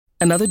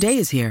Another day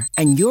is here,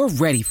 and you're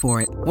ready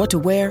for it. What to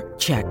wear?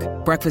 Check.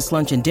 Breakfast,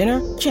 lunch, and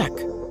dinner? Check.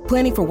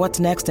 Planning for what's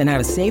next and how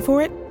to save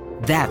for it?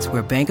 That's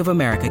where Bank of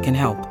America can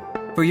help.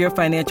 For your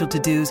financial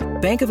to-dos,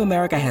 Bank of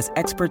America has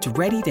experts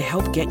ready to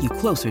help get you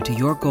closer to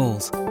your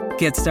goals.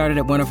 Get started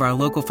at one of our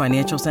local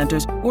financial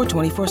centers or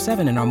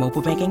 24/7 in our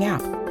mobile banking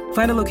app.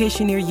 Find a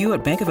location near you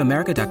at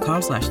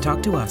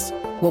bankofamerica.com/talktous.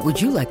 What would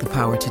you like the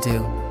power to do?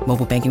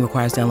 Mobile banking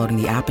requires downloading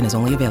the app and is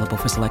only available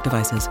for select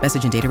devices.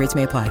 Message and data rates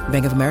may apply.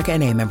 Bank of America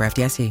N.A., member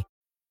FDIC.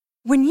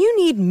 When you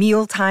need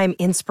mealtime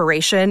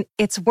inspiration,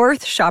 it's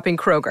worth shopping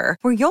Kroger,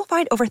 where you'll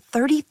find over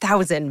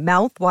 30,000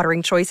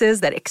 mouth-watering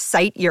choices that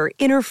excite your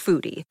inner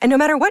foodie. And no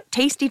matter what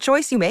tasty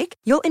choice you make,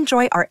 you'll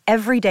enjoy our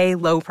everyday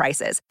low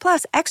prices,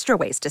 plus extra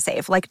ways to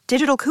save, like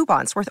digital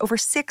coupons worth over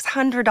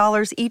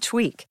 $600 each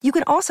week. You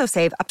can also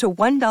save up to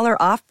 $1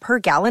 off per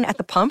gallon at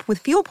the pump with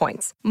fuel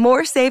points.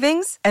 More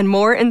savings and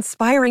more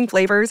inspiring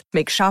flavors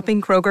make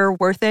shopping Kroger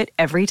worth it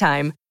every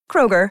time.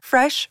 Kroger,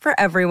 fresh for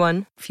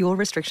everyone. Fuel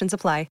restrictions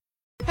apply.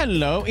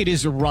 Hello, it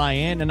is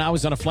Ryan, and I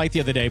was on a flight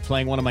the other day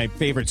playing one of my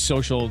favorite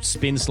social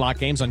spin slot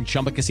games on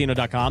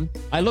ChumbaCasino.com.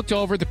 I looked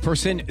over at the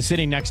person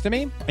sitting next to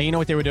me, and you know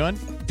what they were doing?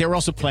 They were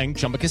also playing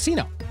Chumba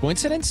Casino.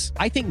 Coincidence?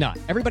 I think not.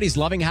 Everybody's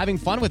loving having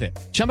fun with it.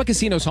 Chumba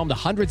Casino is home to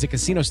hundreds of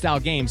casino-style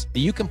games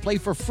that you can play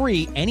for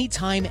free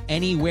anytime,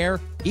 anywhere,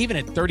 even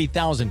at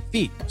 30,000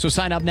 feet. So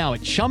sign up now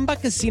at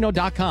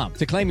ChumbaCasino.com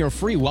to claim your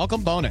free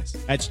welcome bonus.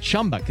 That's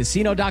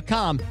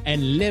ChumbaCasino.com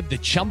and live the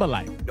Chumba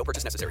life. No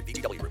purchase necessary.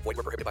 VGW. Void where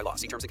prohibited by law.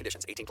 See terms and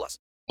conditions. 18+.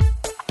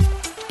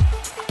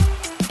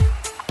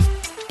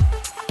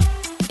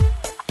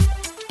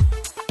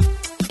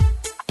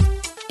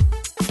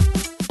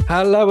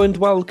 Hello and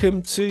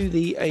welcome to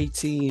the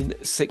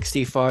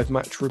 1865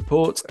 match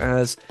report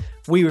as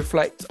we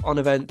reflect on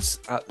events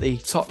at the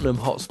Tottenham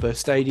Hotspur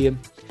Stadium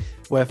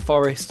where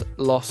Forest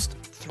lost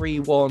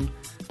 3-1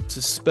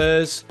 to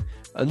Spurs,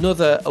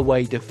 another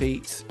away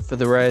defeat for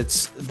the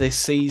Reds this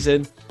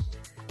season,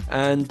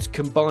 and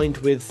combined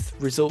with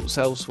results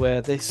elsewhere,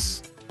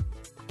 this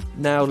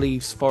now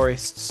leaves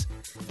Forest's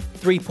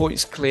 3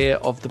 points clear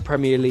of the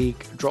Premier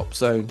League drop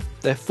zone.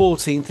 They're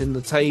 14th in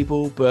the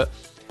table, but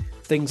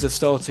things are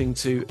starting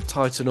to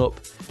tighten up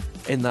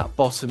in that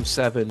bottom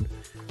 7,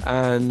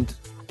 and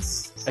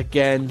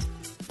again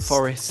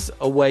Forest's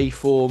away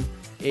form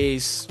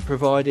is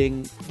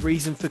providing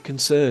reason for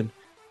concern.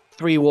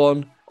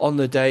 3-1 on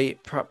the day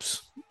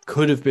perhaps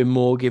could have been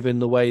more given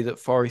the way that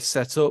Forest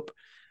set up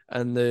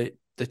and the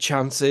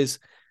chances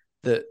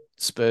that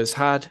Spurs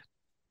had.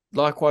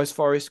 Likewise,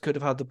 Forest could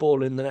have had the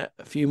ball in the net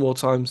a few more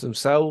times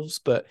themselves,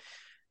 but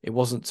it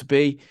wasn't to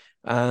be.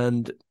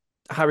 And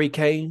Harry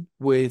Kane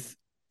with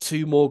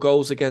 2 more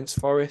goals against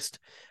Forest,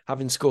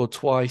 having scored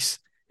twice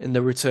in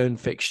the return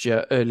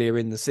fixture earlier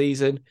in the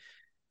season.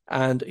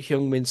 And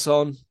Heung-min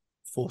Son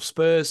for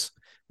Spurs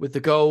with the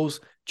goals.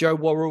 Joe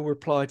Worrell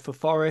replied for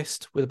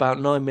Forest with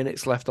about 9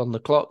 minutes left on the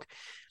clock.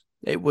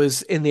 It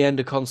was in the end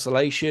a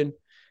consolation,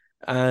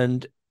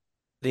 and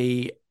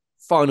the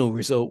final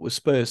result was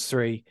Spurs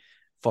 3,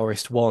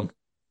 Forest 1.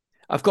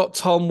 I've got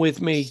Tom with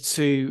me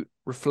to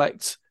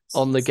reflect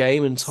on the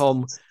game, and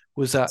Tom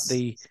was at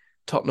the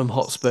Tottenham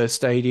Hotspur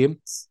Stadium.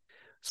 I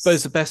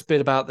suppose the best bit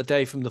about the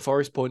day from the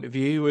Forest point of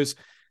view was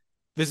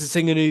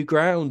visiting a new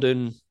ground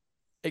and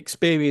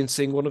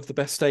experiencing one of the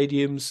best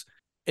stadiums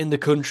in the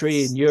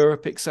country, in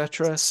Europe,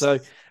 etc. So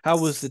how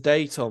was the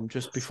day, Tom,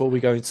 just before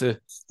we go into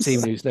team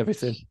news and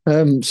everything?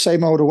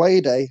 Same old away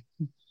day,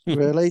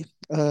 really.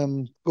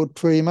 Good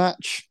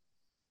pre-match,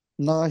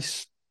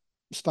 nice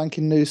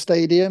spanking new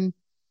stadium.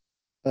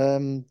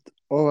 All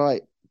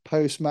right,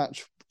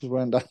 post-match, we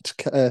went down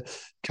to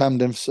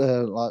Camden,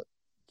 like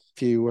a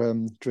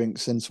few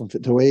drinks and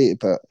something to eat.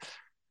 But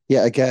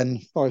yet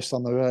again, Forest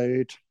on the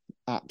road,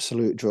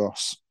 absolute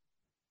dross.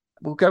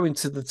 We'll go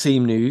into the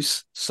team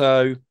news.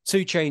 So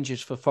 2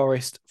 changes for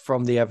Forest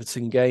from the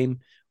Everton game.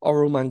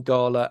 Orel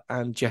Mangala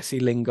and Jesse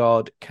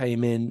Lingard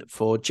came in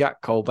for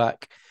Jack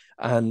Colback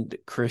and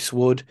Chris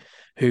Wood,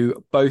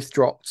 who both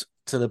dropped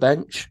to the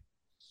bench.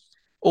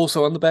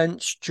 Also on the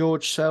bench,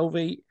 George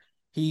Selvey.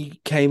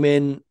 He came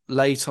in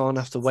late on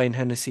after Wayne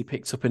Hennessy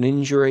picked up an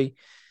injury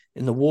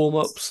in the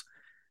warm-ups.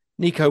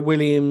 Nico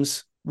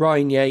Williams,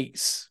 Ryan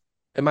Yates,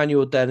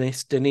 Emmanuel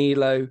Dennis,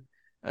 Danilo,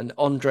 and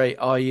Andre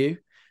Ayew.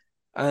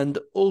 And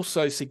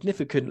also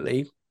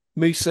significantly,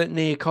 Moussa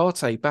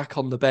Niakate back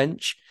on the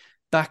bench,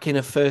 back in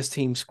a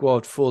first-team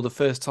squad for the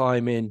first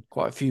time in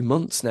quite a few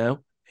months now.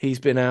 He's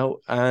been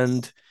out,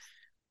 and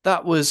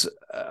that was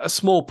a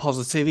small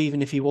positive,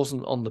 even if he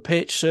wasn't on the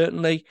pitch,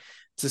 certainly,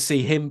 to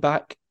see him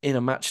back in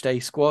a matchday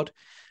squad.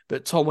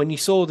 But Tom, when you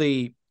saw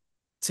the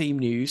team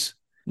news,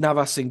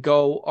 Navas in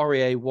goal,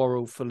 Aurier,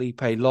 Worrell,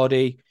 Felipe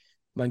Lodi,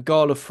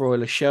 Mangala,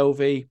 Freuler,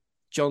 Shelvey,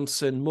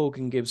 Johnson,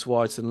 Morgan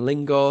Gibbs-White and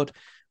Lingard,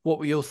 what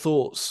were your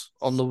thoughts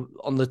on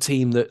the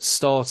team that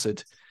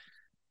started?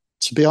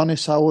 To be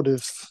honest, I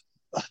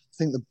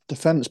think the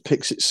defence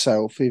picks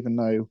itself, even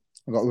though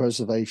I've got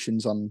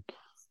reservations on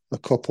a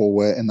couple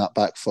were in that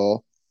back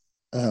four.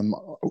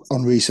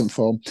 on recent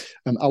form.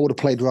 I would have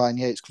played Ryan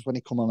Yates because when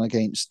he come on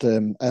against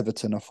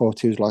Everton, I thought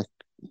he was like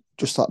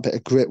just that bit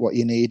of grit what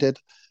you needed.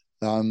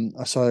 So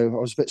I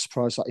was a bit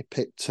surprised that he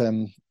picked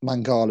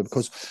Mangala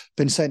because I've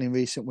been saying in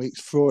recent weeks,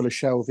 Freuler,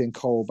 Shelvey and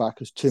Colback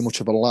has too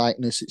much of a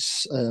likeness.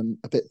 It's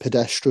a bit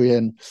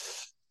pedestrian,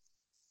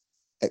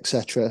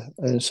 etc.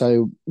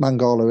 So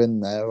Mangala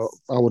in there,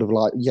 I would have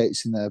liked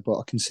Yates in there, but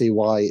I can see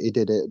why he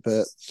did it.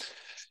 But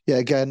yeah,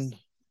 again,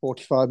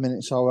 45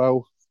 minutes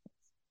RL,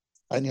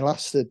 and he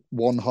lasted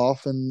one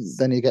half, and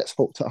then he gets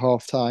hooked at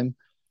half time.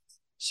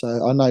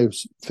 So I know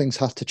things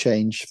have to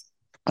change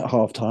at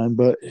half time,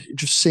 but it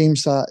just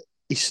seems that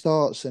he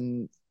starts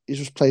and he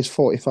just plays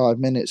 45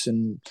 minutes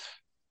and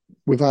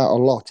without a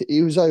lot.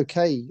 He was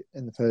okay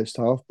in the first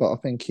half, but I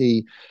think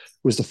he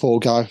was the fall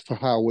guy for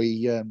how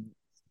we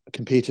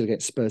competed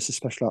against Spurs,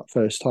 especially that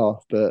first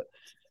half. But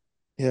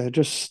yeah,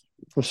 just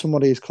for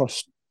somebody who's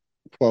cost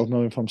 12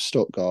 million from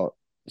Stuttgart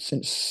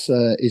since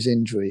his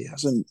injury, he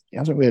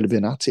hasn't really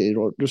been at it.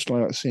 Or just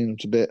like I've seen him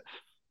a bit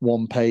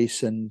one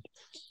pace and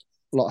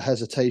a lot of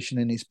hesitation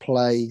in his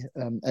play,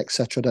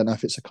 etc. I don't know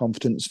if it's a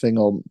confidence thing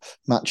or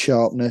match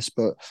sharpness,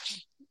 but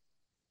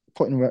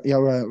putting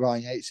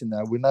Ryan Yates in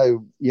there, we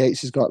know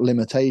Yates has got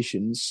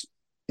limitations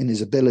in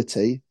his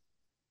ability,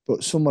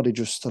 but somebody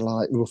just to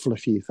like ruffle a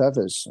few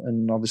feathers,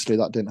 and obviously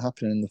that didn't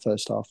happen in the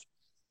first half.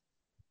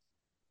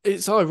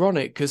 It's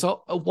ironic because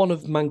one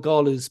of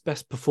Mangala's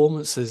best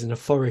performances in a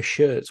Forest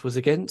shirt was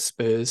against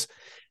Spurs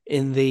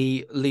in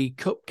the League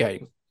Cup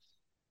game,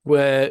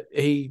 where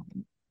he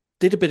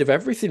did a bit of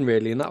everything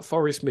really in that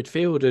Forest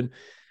midfield and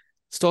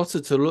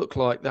started to look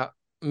like that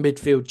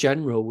midfield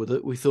general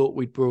that we thought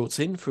we'd brought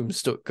in from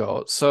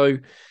Stuttgart. So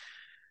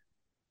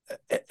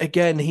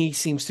again, he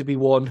seems to be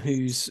one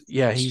who's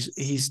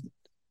he's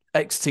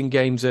exiting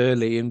games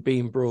early and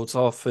being brought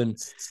off. And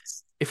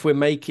if we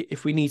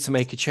need to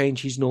make a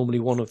change, he's normally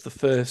one of the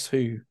first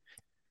who,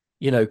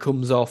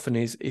 comes off and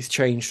is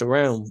changed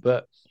around.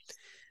 But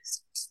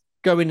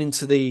going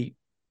into the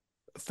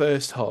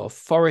first half,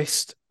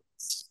 Forest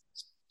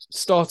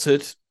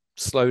started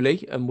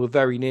slowly and were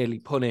very nearly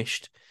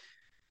punished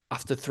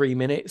after 3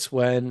 minutes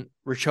when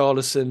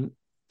Richarlison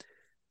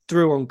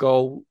threw on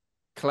goal,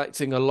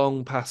 collecting a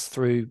long pass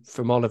through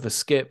from Oliver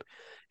Skipp.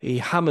 He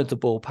hammered the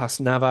ball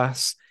past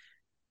Navas.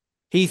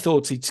 He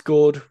thought he'd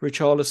scored,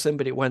 Richarlison,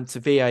 but it went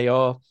to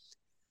VAR.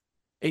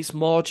 It's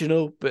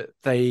marginal, but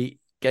they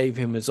gave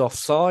him as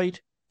offside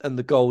and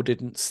the goal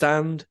didn't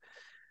stand.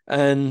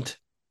 And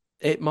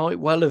it might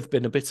well have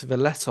been a bit of a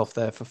let-off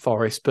there for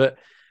Forest, but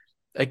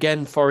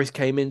again, Forest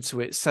came into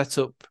it, set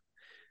up,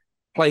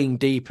 playing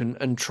deep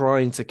and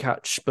trying to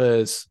catch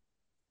Spurs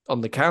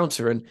on the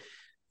counter and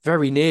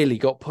very nearly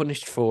got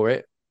punished for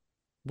it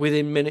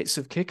within minutes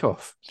of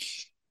kickoff.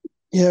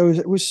 Yeah,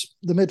 it was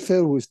the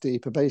midfield was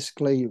deeper.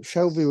 Basically,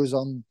 Shelvey was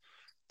on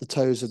the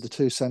toes of the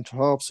two centre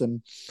halves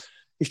and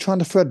he's trying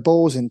to thread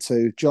balls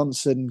into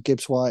Johnson,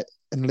 Gibbs-White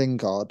and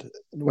Lingard.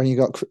 When you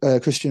got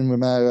Christian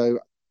Romero,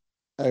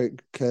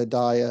 Eric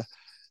Dyer,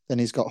 then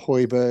he's got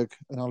Højbjerg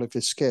and Oliver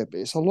Skipp.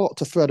 It's a lot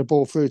to thread a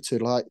ball through to,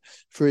 like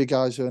three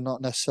guys who are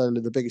not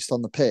necessarily the biggest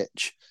on the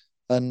pitch.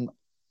 And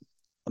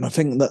I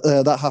think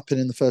that that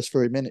happened in the first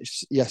 3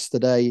 minutes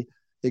yesterday.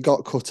 It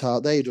got cut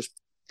out. They just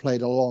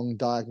played a long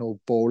diagonal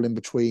ball in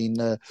between,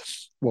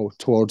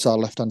 towards our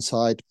left-hand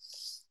side.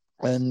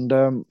 And,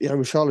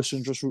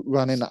 Richarlison just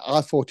ran in.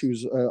 I thought he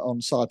was on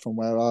side from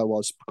where I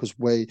was because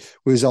we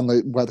was on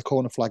where the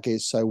corner flag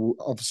is. So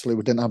obviously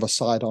we didn't have a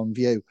side on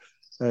view.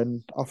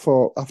 And I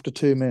thought after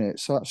 2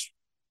 minutes,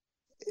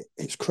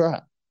 it's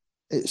crap.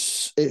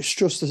 It's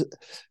just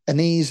an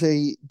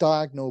easy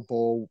diagonal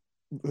ball.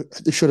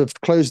 They should have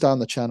closed down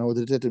the channel.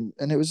 They didn't,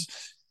 and it was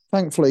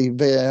thankfully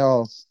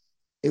VAR.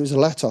 It was a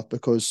let off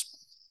because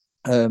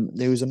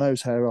there was a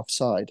nose hair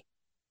offside,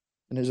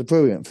 and it was a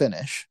brilliant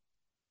finish.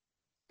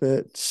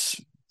 But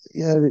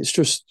yeah, it's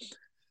just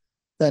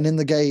then in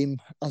the game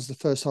as the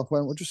first half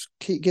went, we'll just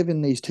keep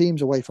giving these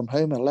teams away from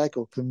home a leg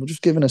up, and we're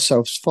just giving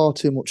ourselves far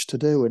too much to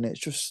do. And it's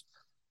just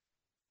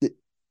the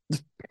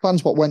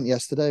fans what went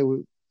yesterday.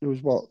 It was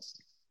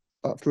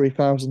about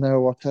 3,000 there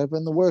or whatever,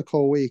 and they work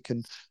all week.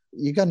 And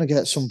you're going to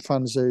get some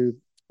fans who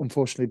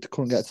unfortunately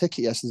couldn't get a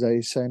ticket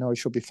yesterday saying, "Oh, you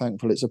should be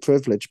thankful. It's a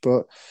privilege."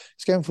 But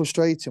it's getting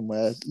frustrating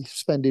where you're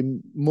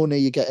spending money,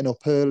 you're getting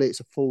up early.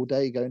 It's a full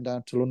day going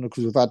down to London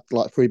because we've had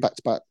like 3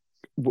 back-to-back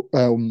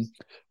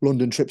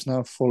London trips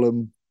now,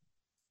 Fulham,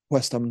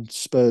 West Ham,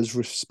 Spurs,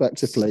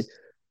 respectively.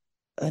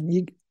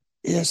 And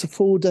it's a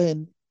full day,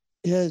 and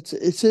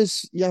it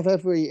is. You have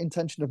every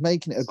intention of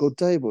making it a good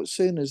day, but as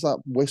soon as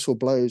that whistle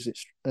blows,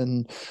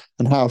 and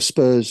how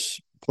Spurs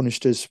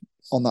punished us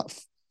on that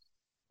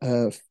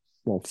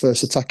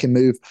first attacking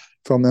move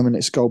from them, and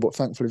it's goal, but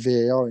thankfully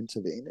VAR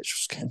intervened. It's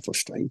just getting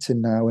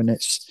frustrating now, and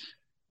it's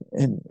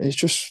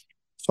just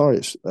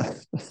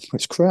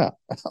it's crap,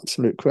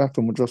 absolute crap,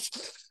 and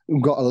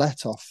we've got a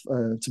let off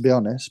to be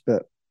honest,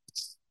 but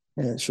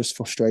yeah, it's just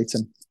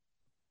frustrating.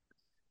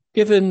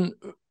 Given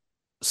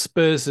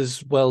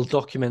Spurs'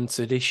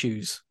 well-documented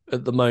issues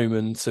at the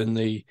moment and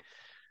the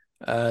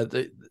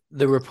The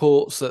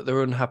reports that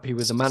they're unhappy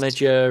with the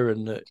manager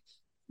and that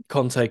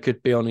Conte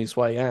could be on his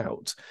way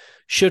out.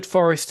 Should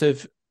Forest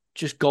have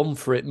just gone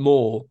for it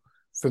more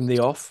from the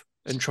off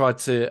and tried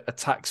to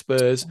attack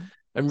Spurs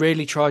and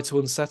really try to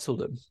unsettle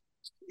them?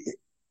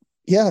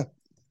 Yeah.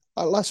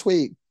 Last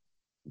week,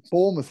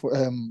 Bournemouth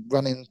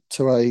ran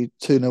into a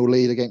 2-0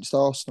 lead against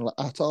Arsenal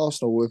at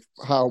Arsenal with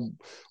how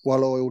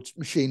well-oiled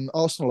machine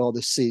Arsenal are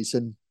this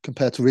season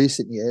compared to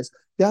recent years.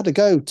 They had to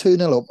go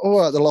 2-0 up. All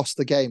right, they lost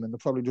the game and they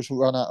probably just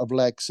run out of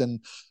legs and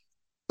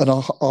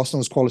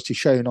Arsenal's quality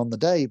shown on the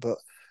day. But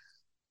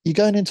you're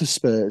going into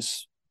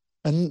Spurs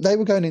and they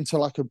were going into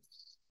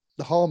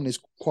the harmony is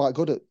quite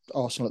good at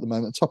Arsenal at the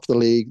moment, top of the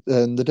league,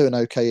 and they're doing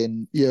okay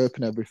in Europe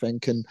and everything.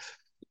 And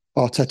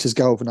Arteta's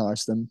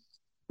galvanised them.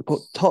 But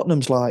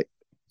Tottenham's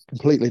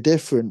completely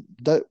different.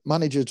 The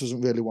manager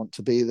doesn't really want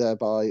to be there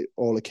by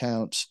all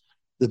accounts.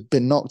 They've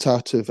been knocked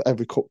out of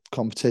every cup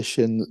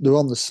competition. They're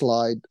on the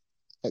slide,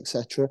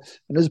 etc.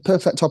 And there's a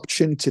perfect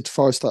opportunity for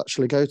Forest to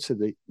actually go to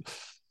the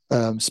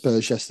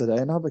Spurs yesterday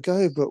and have a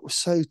go, but we're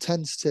so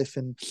tentative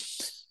and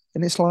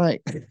it's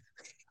like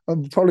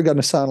I'm probably going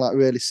to sound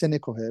really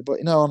cynical here, but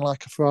on a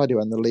Friday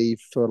when they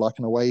leave for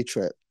an away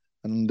trip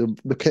and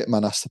the kit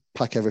man has to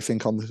pack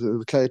everything on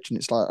the coach and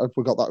it's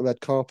we've got that red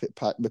carpet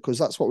packed because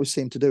that's what we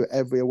seem to do at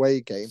every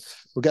away game.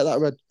 We'll get that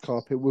red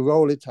carpet, we'll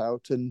roll it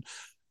out and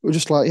we're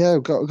just yeah,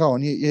 go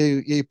on,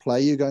 you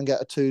play, you go and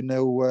get a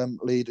 2-0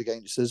 lead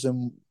against us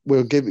and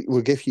we'll give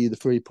you the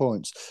 3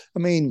 points. I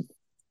mean,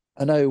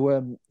 I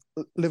know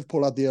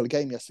Liverpool had the early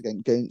game yesterday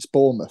against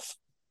Bournemouth.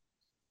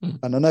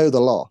 And I know they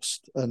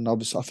lost, and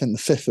obviously I think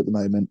they're 5th at the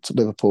moment to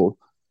Liverpool.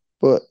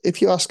 But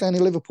if you ask any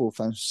Liverpool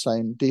fans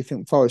saying, do you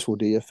think Forest will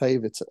do you a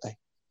favour today?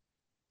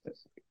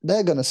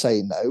 They're going to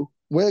say no.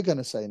 We're going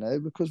to say no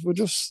because we're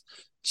just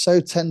so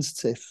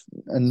tentative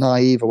and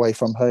naive away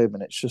from home.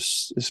 And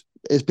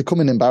it's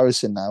becoming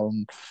embarrassing now.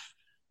 And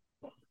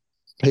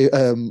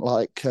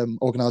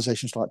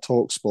organisations like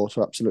TalkSport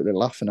are absolutely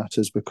laughing at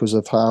us because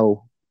of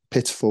how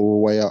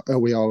pitiful we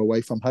are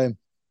away from home.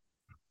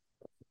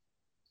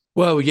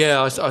 Well,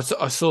 yeah, I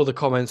saw the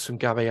comments from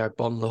Gabby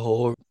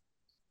Agbonlahor,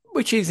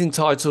 which he's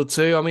entitled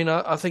to. I mean,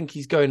 I think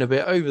he's going a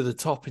bit over the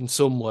top in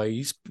some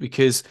ways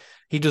because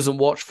he doesn't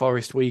watch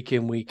Forest week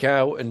in, week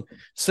out. And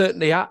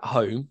certainly at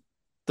home,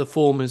 the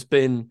form has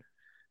been,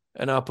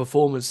 and our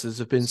performances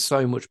have been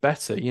so much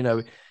better.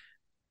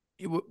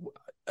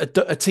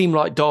 A team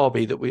like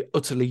Derby that we're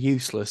utterly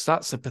useless,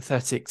 that's a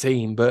pathetic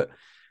team. But,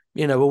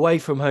 away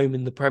from home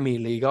in the Premier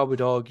League, I would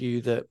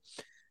argue that,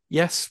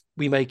 yes,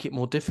 we make it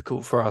more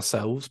difficult for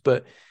ourselves,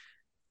 but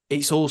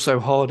it's also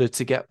harder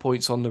to get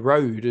points on the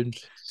road, and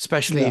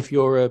especially if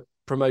you're a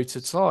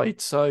promoted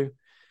side. So,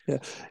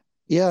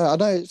 yeah, I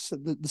know.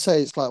 They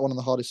say it's one of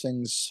the hardest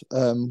things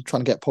trying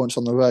to get points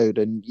on the road.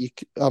 And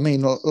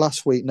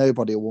last week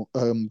nobody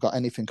got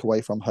anything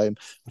away from home.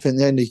 I think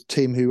the only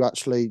team who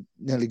actually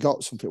nearly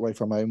got something away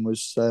from home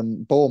was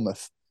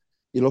Bournemouth.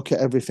 You look at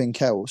everything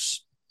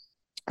else,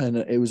 and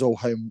it was all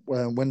home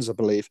wins, I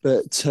believe.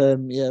 But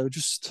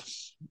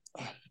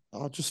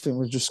I just think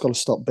we've just got to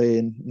stop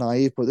being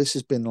naive. But this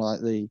has been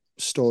the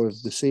story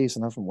of the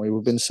season, haven't we?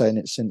 We've been saying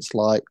it since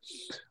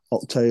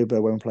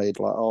October when we played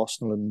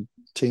Arsenal and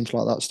teams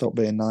like that. Stop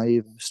being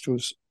naive.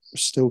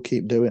 Still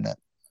keep doing it.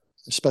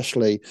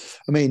 Especially,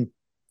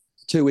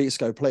 2 weeks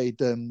ago played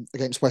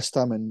against West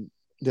Ham and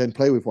they only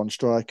play with one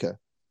striker.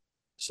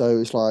 So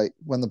it's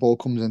when the ball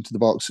comes into the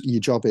box, your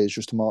job is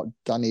just to mark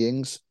Danny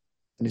Ings,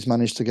 and he's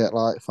managed to get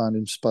find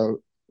him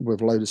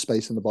with a load of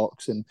space in the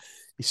box, and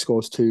he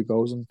scores 2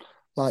 goals. And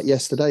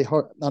yesterday,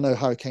 I know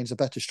Harry Kane's a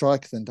better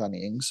striker than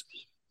Danny Ings,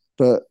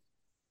 but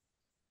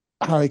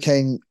Harry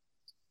Kane,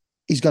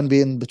 he's going to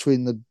be in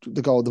between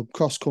the goal. The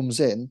cross comes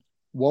in,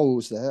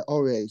 Worrell's there,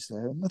 Aurier's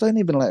there. I don't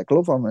even let a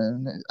glove on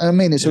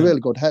it. It's a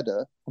really good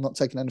header. I'm not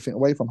taking anything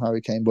away from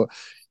Harry Kane, but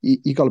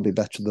you got to be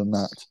better than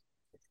that.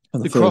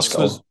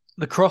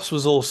 The cross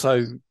was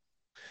also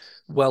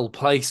well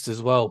placed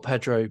as well,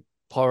 Pedro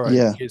Porro,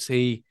 because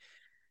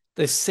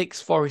there's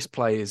 6 Forest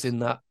players in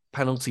that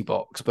penalty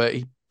box, but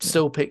he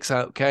still picks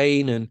out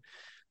Kane, and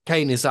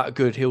Kane is that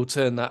good. He'll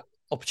turn that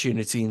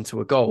opportunity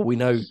into a goal. We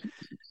know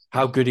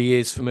how good he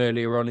is from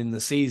earlier on in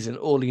the season.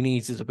 All he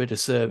needs is a bit of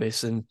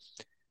service, and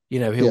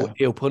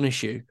he'll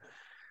punish you.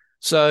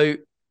 So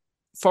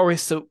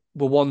Forest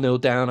were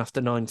 1-0 down after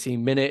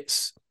 19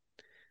 minutes,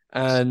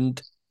 and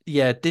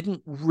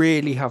didn't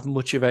really have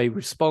much of a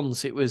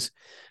response. It was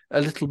a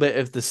little bit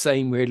of the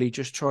same, really,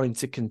 just trying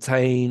to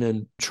contain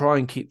and try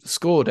and keep the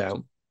score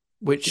down,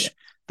 which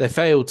they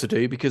failed to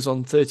do because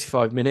on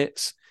 35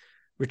 minutes,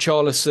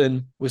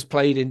 Richarlison was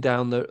played in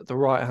down the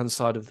right-hand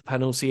side of the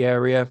penalty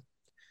area.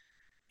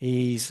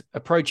 He's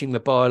approaching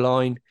the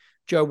byline.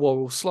 Joe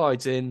Worrell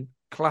slides in,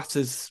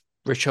 clatters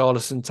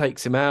Richarlison,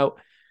 takes him out,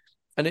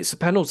 and it's a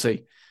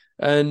penalty.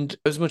 And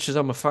as much as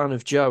I'm a fan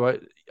of Joe,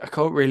 I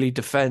can't really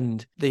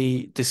defend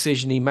the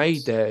decision he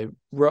made there.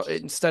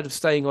 Instead of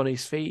staying on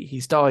his feet,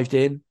 he's dived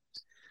in.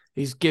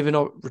 He's given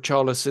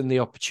Richarlison the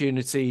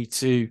opportunity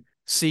to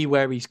see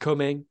where he's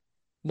coming,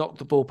 knock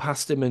the ball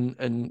past him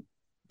and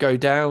go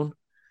down.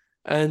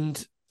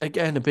 And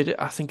again,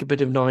 I think a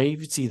bit of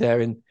naivety there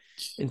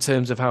in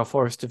terms of how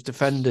Forest have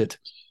defended.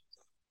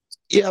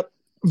 Yep,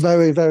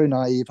 very, very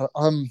naive.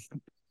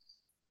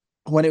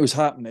 When it was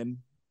happening,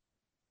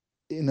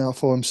 I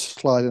saw him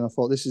sliding. I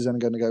thought this is only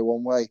going to go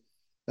one way.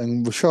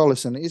 And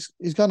Richarlison,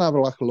 he's going to have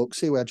a look,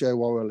 see where Joe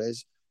Worrell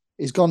is.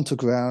 He's gone to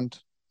ground.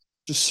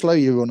 Just slow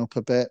your run up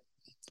a bit,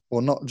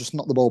 or not. Just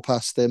knock the ball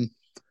past him,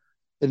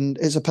 and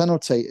it's a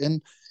penalty.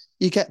 And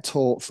you get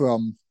taught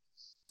from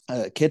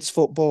kids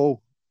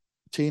football,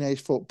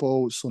 teenage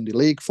football, Sunday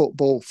league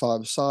football,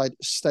 five-a-side.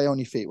 Stay on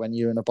your feet when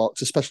you're in a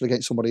box, especially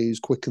against somebody who's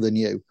quicker than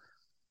you.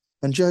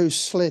 And Joe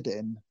slid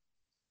in,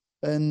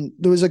 and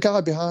there was a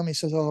guy behind me. He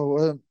says,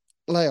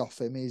 lay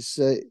off him.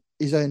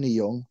 He's only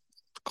young.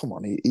 Come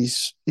on,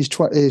 he's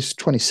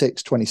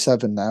 26,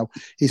 27 now.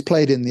 He's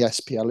played in the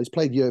SPL. He's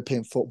played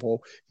European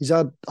football. He's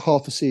had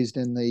half a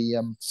season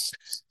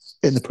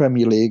in the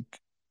Premier League.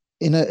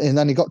 And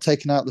then he got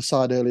taken out of the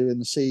side earlier in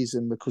the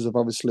season because of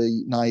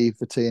obviously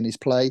naivety in his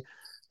play.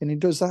 And he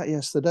does that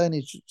yesterday. And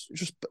he's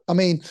just, I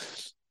mean,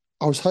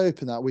 I was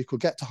hoping that we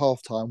could get to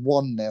halftime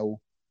 1-0,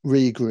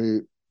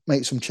 regroup,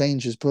 make some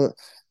changes. But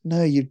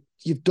no,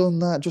 you've done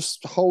that.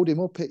 Just hold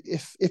him up.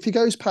 If he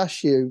goes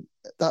past you,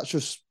 that's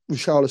just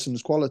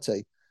Richarlison's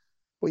quality.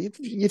 But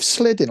you've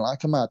slid in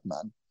like a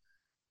madman.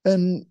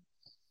 And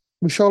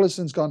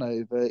Richarlison's gone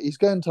over. He's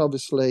going to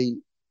obviously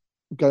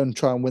go and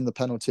try and win the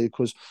penalty,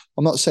 because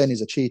I'm not saying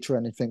he's a cheater or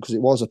anything, because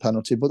it was a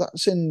penalty, but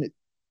that's in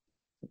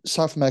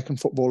South American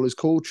footballers'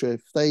 culture.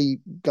 If they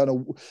going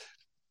to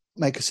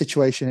make a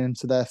situation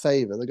into their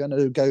favour, they're going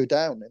to go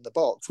down in the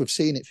box. We've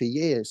seen it for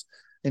years.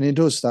 And he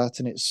does that,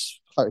 and it's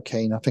Harry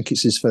Kane. I think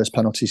it's his first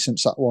penalty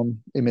since that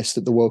one he missed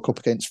at the World Cup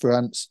against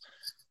France.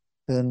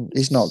 And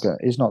he's not going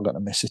to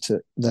miss it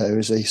there,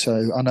 is he?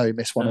 So I know he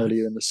missed one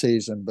earlier in the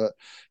season, but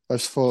I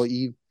just thought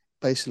you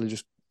basically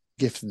just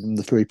gifted them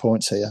the 3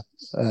 points here.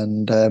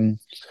 And I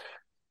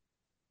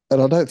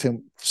don't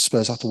think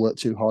Spurs have to work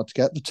too hard to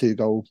get the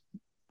 2-goal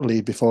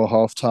lead before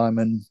half-time.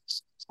 And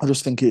I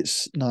just think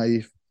it's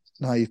naive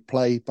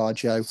play by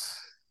Joe.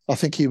 I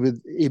think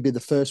he'd be the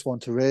first one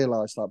to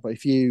realise that. But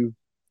if you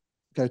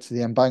go to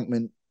the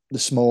Embankment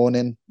this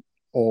morning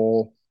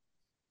or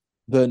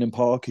Vernon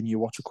Park and you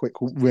watch a quick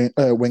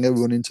winger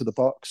run into the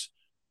box,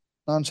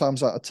 9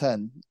 times out of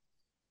 10,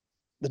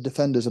 the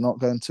defenders are not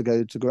going to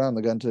go to ground.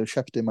 They're going to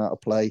shepherd him out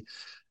of play,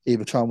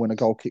 either try and win a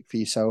goal kick for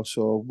yourselves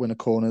or win a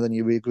corner, then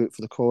you regroup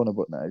for the corner.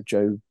 But no,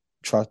 Joe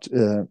tried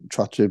to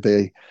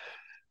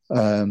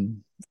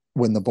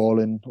win the ball,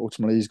 and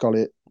ultimately he's got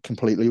it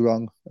completely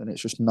wrong. And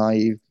it's just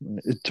naive.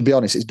 To be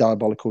honest, it's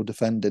diabolical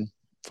defending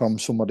from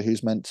somebody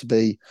who's meant to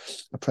be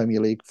a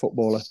Premier League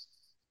footballer.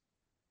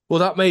 Well,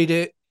 that made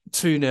it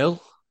 2-0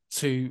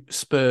 to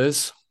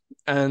Spurs,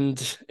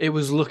 and it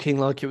was looking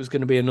like it was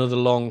going to be another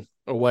long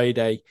away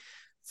day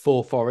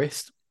for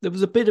Forest. There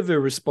was a bit of a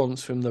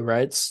response from the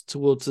Reds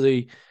towards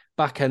the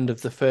back end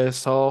of the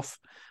first half.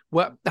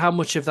 How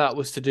much of that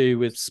was to do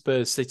with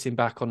Spurs sitting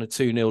back on a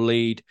 2-0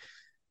 lead,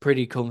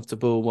 pretty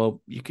comfortable?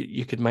 Well,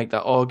 you could make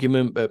that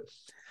argument, but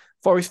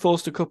Forest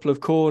forced a couple of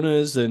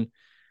corners and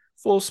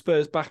forced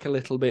Spurs back a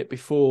little bit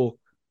before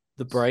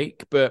the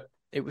break, but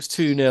it was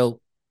 2-0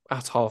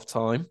 at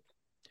half-time.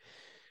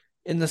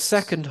 In the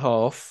second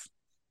half,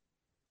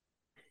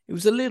 it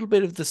was a little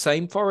bit of the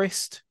same.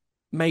 Forest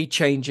made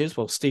changes.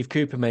 Well, Steve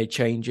Cooper made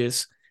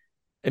changes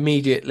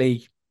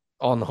immediately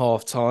on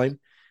half-time,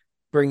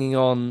 bringing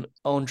on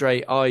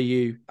Andre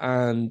Ayew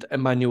and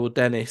Emmanuel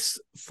Dennis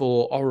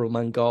for Orel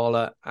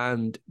Mangala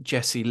and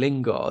Jesse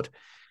Lingard.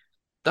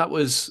 That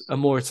was a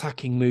more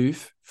attacking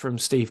move from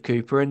Steve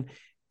Cooper, and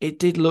it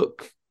did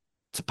look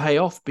to pay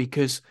off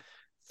because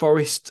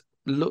Forest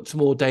looked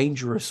more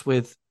dangerous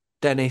with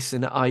Dennis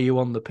and Ayew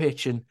on the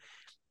pitch and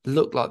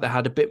looked like they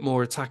had a bit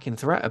more attacking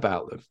threat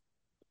about them.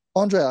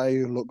 Andre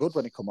Ayew looked good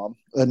when he come on,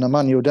 and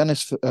Emmanuel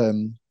Dennis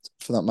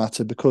for that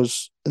matter,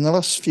 because in the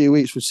last few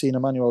weeks we've seen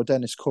Emmanuel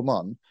Dennis come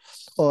on.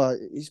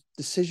 His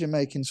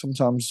decision-making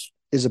sometimes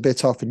is a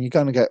bit off, and you're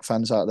going to get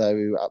fans out there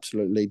who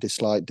absolutely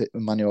dislike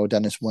Emmanuel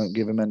Dennis, won't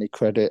give him any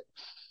credit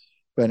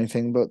or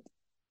anything.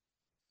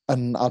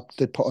 And I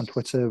did put on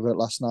Twitter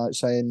last night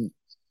saying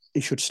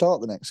he should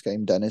start the next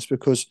game, Dennis,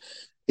 because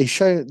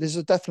there's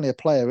definitely a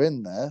player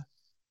in there.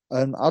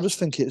 And I just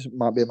think it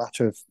might be a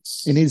matter of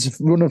he needs a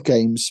run of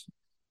games,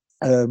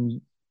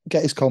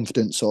 get his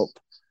confidence up.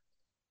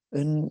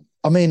 And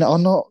I mean,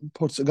 I'm not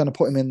going to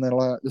put him in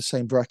the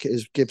same bracket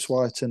as Gibbs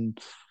White and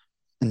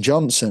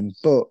Johnson,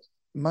 but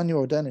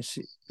Emmanuel Dennis,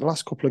 the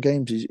last couple of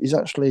games, he's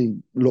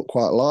actually looked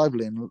quite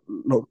lively and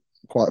looked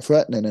quite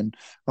threatening. And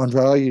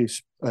Andre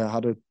Ayew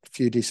had a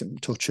few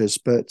decent touches,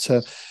 but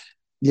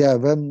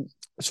something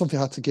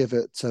had to give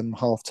at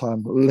half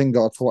time.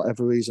 Lingard, for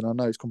whatever reason, I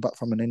know he's come back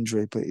from an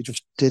injury, but he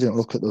just didn't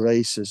look at the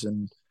races.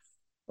 And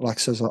like I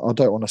says, I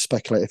don't want to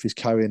speculate if he's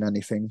carrying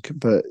anything,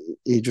 but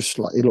he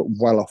looked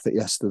well off it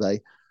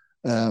yesterday.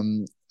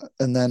 And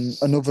then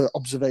another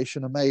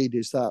observation I made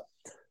is that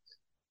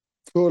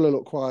Fuller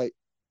looked quite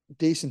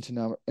decent in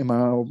our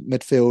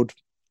midfield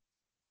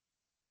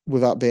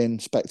without being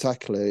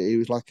spectacular, he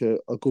was like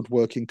a good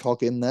working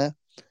cog in there.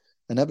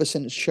 And ever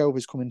since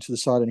Shelvey's come into the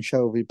side and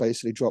Shelvey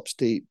basically drops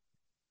deep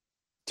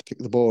to pick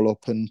the ball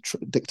up and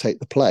dictate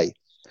the play,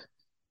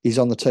 he's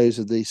on the toes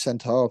of the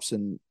centre halves,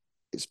 and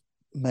it's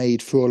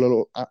made Freuler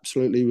look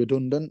absolutely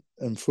redundant.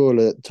 And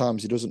Freuler at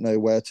times he doesn't know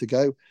where to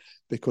go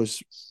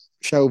because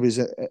Shelvey's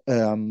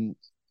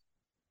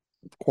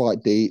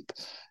quite deep.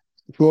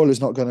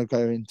 Freuler's not going to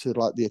go into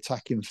like the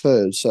attacking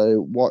third.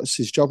 So what's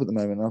his job at the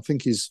moment? And I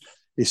think he's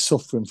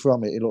suffering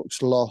from it. He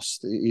looks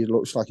lost. He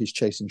looks like he's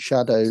chasing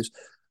shadows,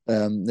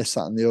 this,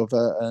 that, and the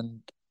other.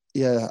 And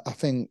yeah, I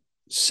think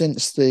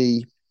since since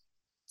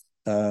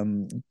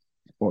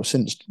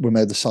we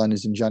made the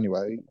signings in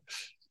January,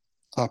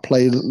 our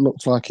play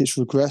looks like it's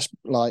regressed.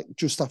 Like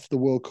just after the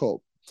World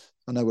Cup,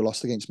 I know we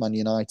lost against Man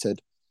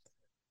United,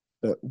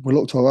 but we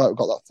looked all right. We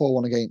got that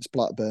 4-1 against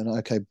Blackburn.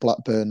 Okay,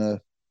 Blackburn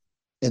are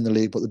in the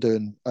league, but they're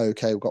doing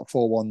okay. We've got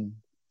 4-1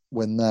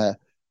 win there,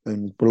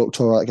 and we looked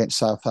all right against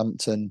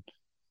Southampton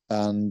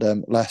and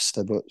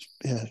Leicester. But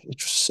yeah, it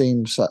just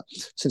seems that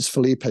since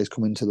Felipe's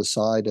come into the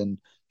side and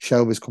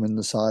Shelvey's come in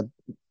the side,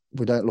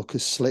 we don't look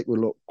as slick. We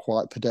look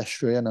quite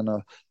pedestrian, and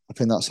I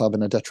think that's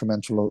having a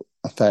detrimental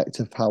effect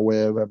of how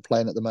we're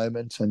playing at the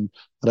moment. And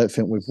I don't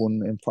think we've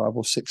won in 5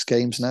 or 6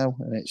 games now,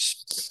 and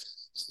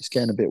it's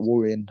getting a bit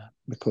worrying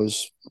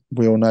because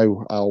we all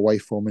know our away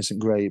form isn't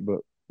great, but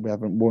we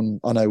haven't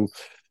won. I know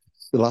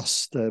the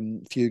last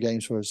few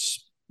games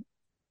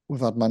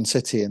we've had Man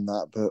City in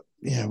that, but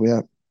yeah,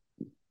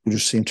 we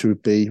just seem to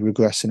be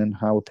regressing in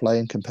how we're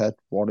playing compared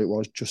to what it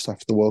was just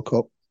after the World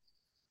Cup.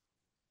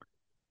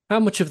 How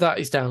much of that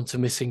is down to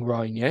missing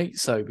Ryan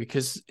Yates, though?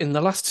 Because in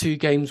the last 2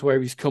 games where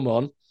he's come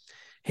on,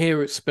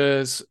 here at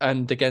Spurs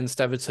and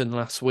against Everton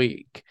last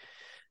week,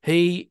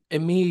 he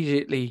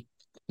immediately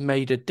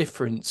made a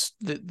difference.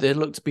 There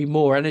looked to be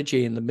more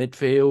energy in the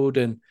midfield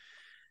and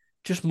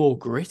just more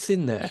grit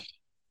in there.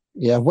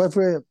 Yeah,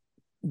 whether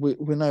we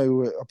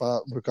know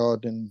about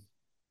regarding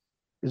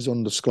his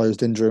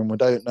undisclosed injury, and we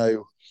don't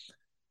know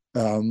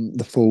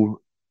the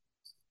full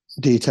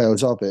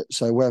details of it.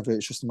 So whether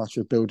it's just a matter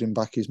of building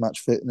back his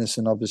match fitness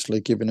and obviously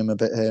giving him a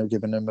bit here,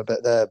 giving him a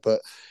bit there. But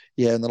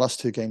yeah, in the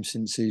last 2 games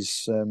since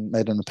he's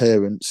made an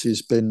appearance,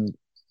 he's been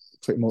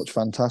pretty much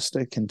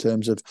fantastic in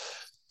terms of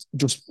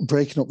just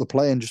breaking up the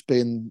play and just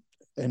being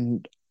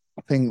in,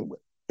 I think,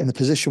 in the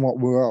position what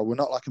we are. We're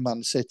not like a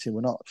Man City.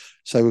 We're not,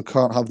 so we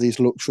can't have these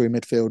luxury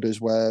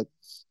midfielders where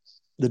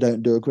they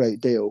don't do a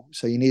great deal.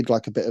 So you need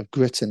like a bit of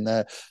grit in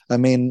there. I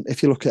mean,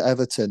 if you look at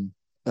Everton,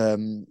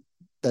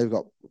 they've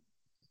got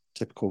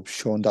typical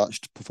Sean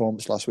Dyche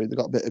performance last week. They've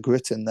got a bit of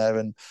grit in there,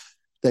 and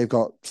they've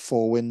got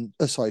 4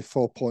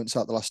 points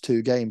out the last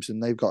 2 games,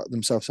 and they've got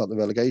themselves out the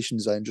relegation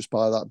zone just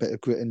by that bit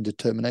of grit and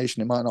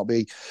determination. It might not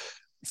be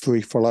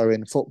free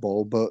flowing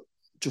football, but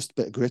just a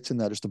bit of grit in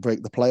there just to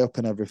break the play up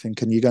and everything.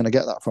 And you're going to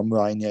get that from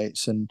Ryan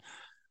Yates, and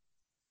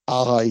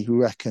I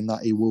reckon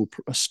that he will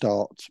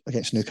start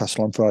against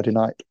Newcastle on Friday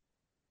night.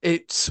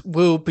 It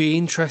will be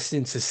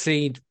interesting to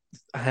see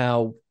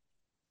how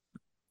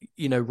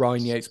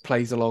Ryan Yates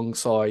plays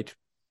alongside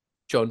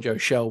Jonjo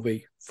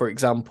Shelvey, for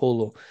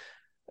example,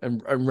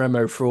 and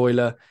Remo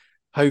Freuler.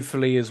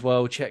 Hopefully as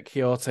well, Czech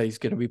Kouyaté is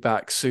going to be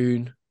back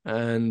soon,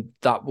 and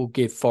that will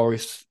give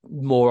Forest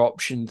more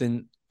options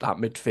in that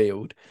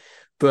midfield.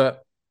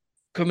 But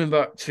coming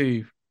back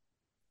to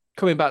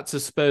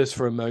Spurs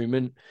for a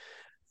moment,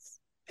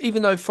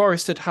 even though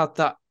Forest had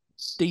that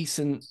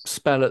decent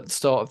spell at the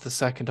start of the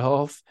second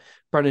half,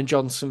 Brennan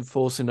Johnson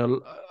forcing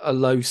a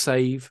low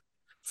save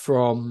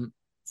from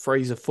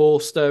Fraser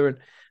Forster, and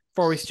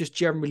Forest just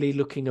generally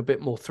looking a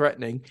bit more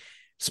threatening.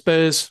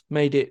 Spurs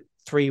made it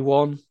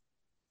 3-1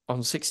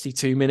 on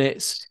 62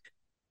 minutes.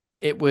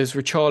 It was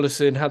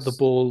Richarlison had the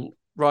ball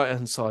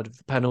right-hand side of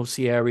the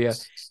penalty area.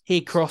 He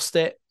crossed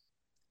it.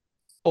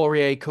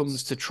 Aurier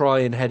comes to try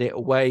and head it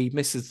away,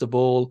 misses the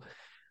ball,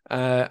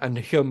 and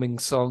Heung-min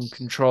Son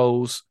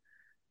controls,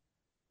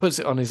 puts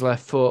it on his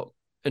left foot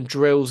and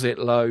drills it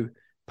low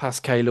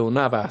past Keylor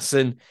Navas.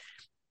 And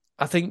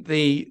I think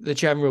the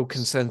general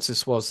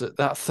consensus was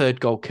that third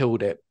goal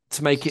killed it.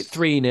 To make it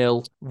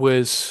 3-0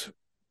 was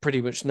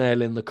pretty much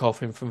nailing the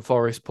coffin from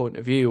Forest's point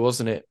of view,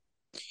 wasn't it?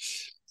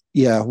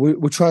 Yeah,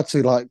 we tried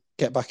to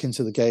get back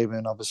into the game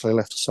and obviously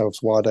left ourselves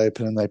wide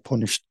open, and they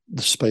punished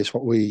the space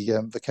what we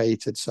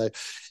vacated. So,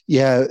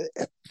 yeah,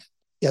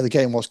 the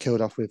game was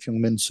killed off with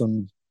Heung-min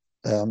Son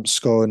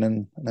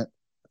scoring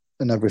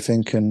and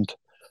everything. And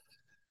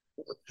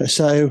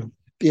so,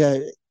 yeah,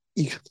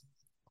 I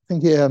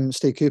think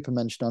Steve Cooper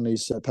mentioned on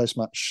his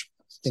post-match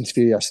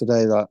interview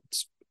yesterday that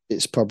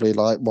it's probably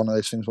like one of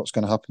those things, what's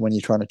going to happen when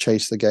you're trying to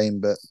chase the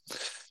game. But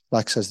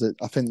like I says, that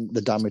I think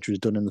the damage was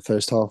done in the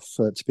first half,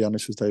 to be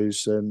honest, with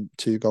those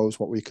 2 goals,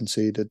 what we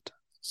conceded.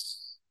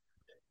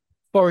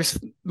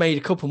 Forest made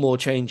a couple more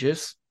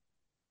changes.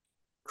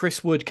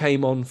 Chris Wood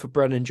came on for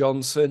Brennan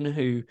Johnson,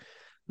 who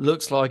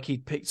looks like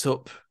he'd picked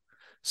up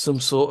some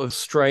sort of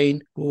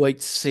strain. We'll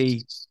wait to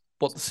see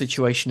what the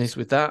situation is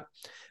with that.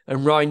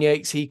 And Ryan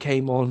Yates, he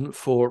came on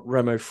for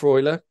Remo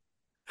Freuler.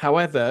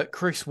 However,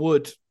 Chris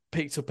Wood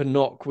picked up a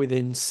knock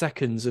within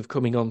seconds of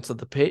coming onto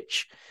the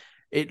pitch.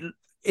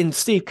 In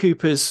Steve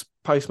Cooper's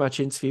post-match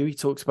interview, he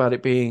talked about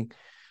it being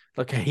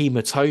like a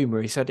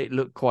hematoma. He said it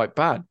looked quite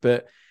bad,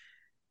 but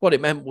what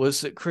it meant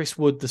was that Chris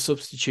Wood, the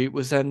substitute,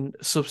 was then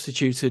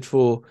substituted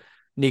for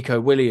Nico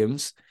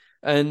Williams,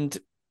 and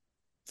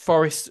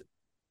Forest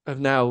have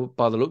now,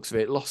 by the looks of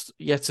it, lost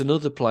yet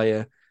another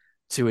player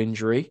to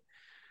injury.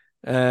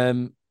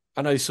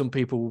 I know some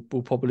people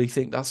will probably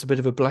think that's a bit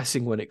of a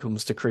blessing when it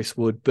comes to Chris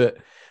Wood, but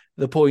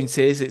the point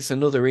is it's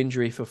another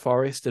injury for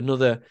Forest,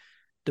 another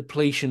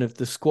depletion of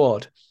the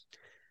squad.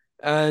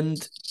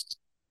 And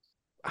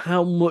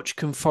how much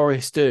can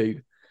Forest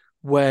do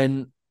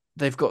when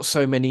they've got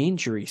so many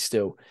injuries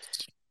still?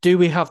 Do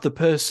we have the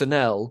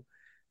personnel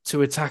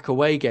to attack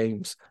away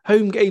games?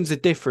 Home games are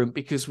different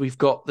because we've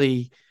got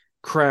the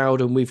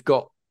crowd and we've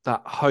got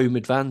that home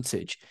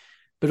advantage.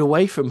 But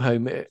away from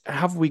home,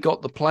 have we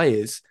got the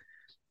players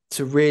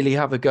to really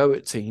have a go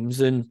at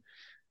teams and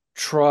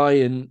try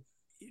and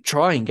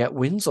get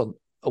wins on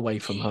away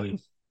from home?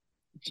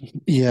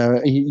 Yeah,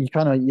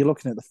 you're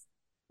looking at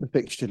the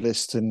fixture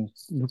list, and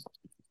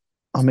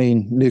I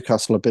mean,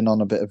 Newcastle have been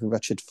on a bit of a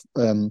wretched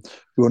run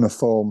of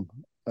form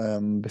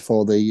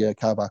before the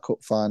Carabao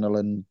Cup final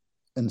and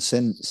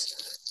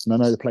since. And I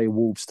know they play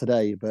Wolves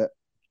today, but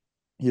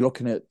you're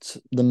looking at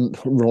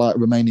the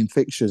remaining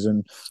fixtures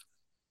and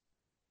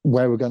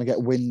where we're going to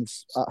get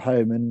wins at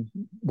home and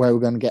where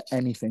we're going to get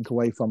anything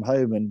away from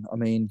home. And I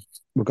mean,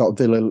 we've got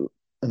Villa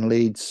and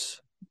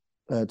Leeds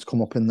to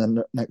come up in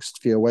the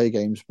next few away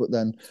games, but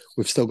then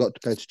we've still got to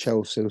go to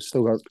Chelsea, we've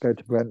still got to go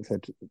to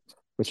Brentford,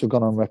 which we've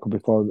gone on record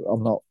before.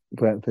 I'm not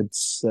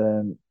Brentford's,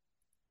 I'm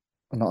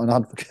not an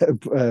advocate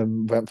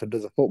of Brentford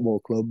as a football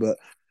club, but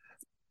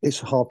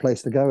it's a hard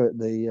place to go at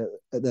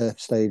their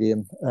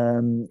stadium.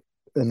 And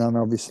then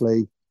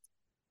obviously,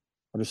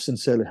 I just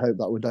sincerely hope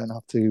that we don't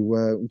have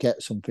to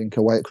get something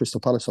away at Crystal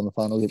Palace on the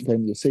final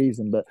game of the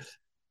season. But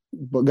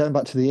going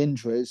back to the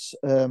injuries,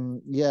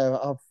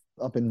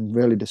 I've been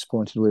really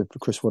disappointed with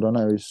Chris Wood. I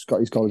know he's got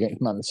his goal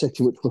against Man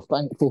City, which we're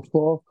thankful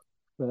for.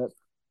 But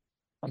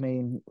I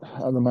mean,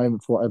 at the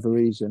moment, for whatever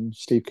reason,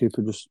 Steve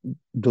Cooper just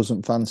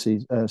doesn't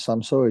fancy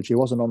Sam Surridge. He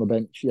wasn't on the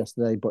bench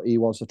yesterday, but he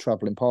was a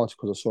travelling party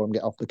because I saw him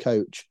get off the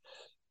coach.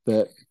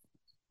 But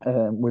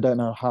we don't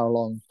know how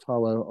long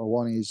Taiwo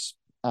Awoni's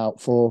out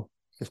for.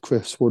 If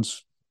Chris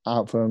Wood's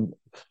out for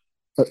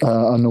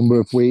a number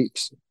of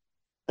weeks,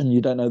 and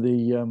you don't know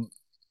the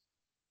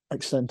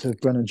extent of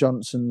Brennan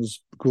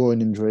Johnson's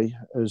groin injury,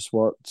 as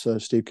what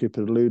Steve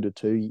Cooper alluded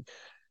to,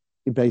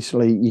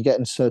 you're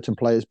getting certain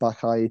players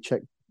back, i.e.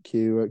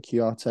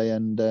 Kouyaté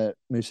and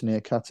Moussa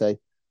Niakhaté,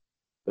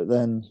 but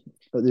then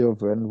at the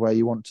other end, where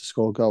you want to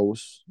score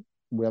goals,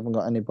 we haven't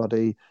got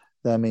anybody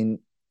there. I mean,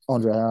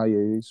 Andre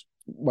Ayew,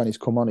 when he's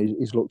come on,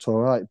 he's looked all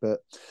right, but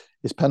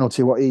his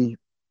penalty, what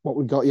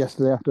we got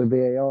yesterday after a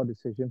VAR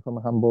decision from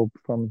a handball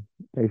from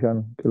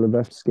Dejan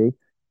Kulusevski,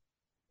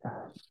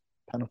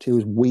 penalty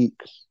was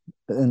weak,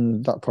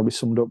 and that probably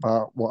summed up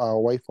about what our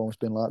away form's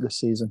been like this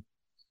season.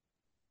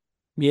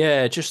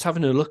 Yeah, just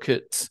having a look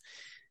at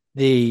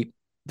the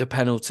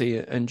penalty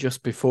and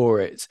just before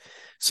it.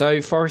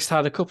 So Forest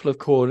had a couple of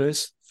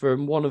corners,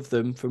 from one of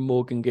them from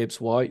Morgan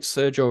Gibbs-White.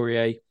 Serge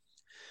Aurier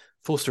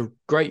forced a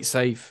great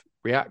save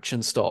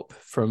reaction stop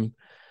from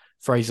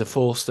Fraser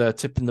Forster,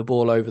 tipping the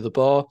ball over the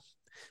bar.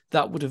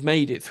 That would have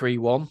made it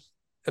 3-1.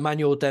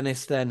 Emmanuel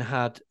Dennis then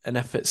had an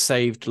effort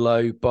saved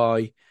low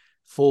by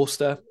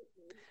Forster.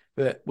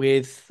 But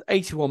with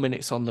 81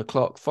 minutes on the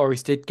clock,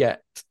 Forest did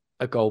get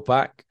a goal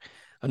back.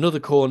 Another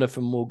corner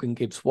from Morgan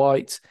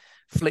Gibbs-White,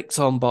 flicked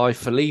on by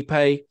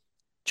Felipe.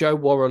 Joe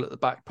Worrell at the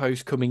back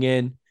post coming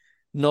in,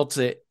 nods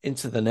it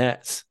into the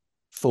net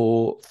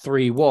for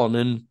 3-1.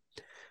 And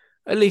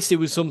at least it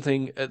was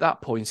something, at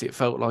that point, it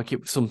felt like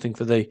it was something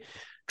for the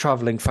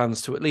travelling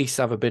fans to at least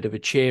have a bit of a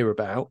cheer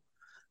about.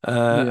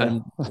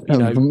 And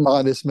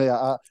minus me,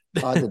 I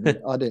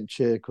didn't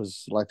cheer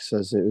because, like I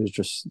says, it was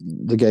just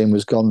the game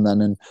was gone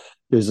then. And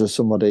there's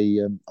somebody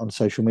on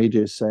social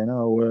media saying,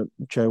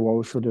 Joe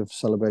Worrell should have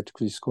celebrated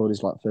because he scored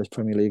his first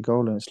Premier League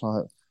goal, and it's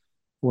like,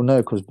 well, no,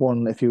 because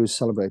one, if he was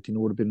celebrating, he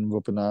would have been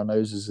rubbing our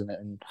noses in it.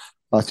 And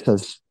like I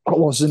said, I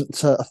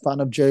wasn't a fan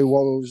of Joe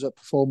Worrell's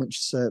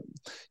performance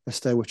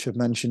yesterday, which I've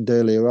mentioned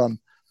earlier on.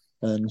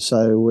 And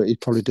so he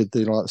probably did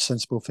the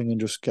sensible thing and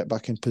just get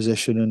back in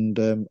position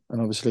and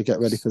obviously get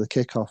ready for the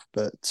kickoff.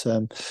 But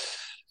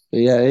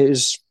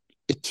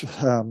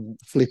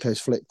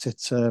Felipe's flicked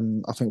it.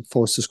 I think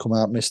Forster's come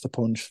out, missed the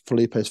punch.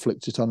 Felipe's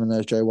flicked it on, and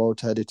there's Joe Worrell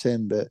to head it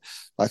in. But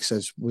like I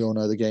said, we all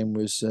know the game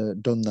was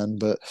done then.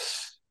 But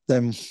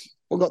then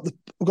we got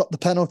the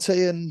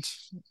penalty, and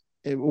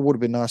it would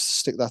have been nice to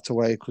stick that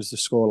away because the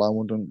scoreline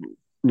wouldn't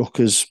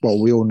look as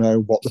well. We all know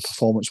what the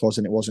performance was,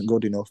 and it wasn't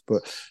good enough.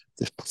 But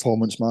this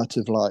performance might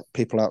have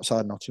people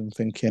outside Nottingham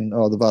thinking,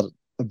 they've had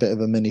a bit of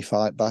a mini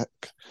fight back,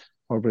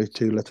 probably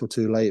too little,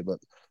 too late. But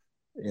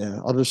yeah,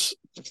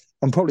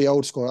 I'm probably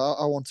old school.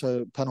 I want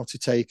a penalty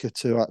taker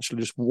to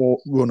actually just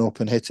run up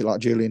and hit it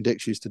like Julian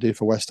Dix used to do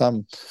for West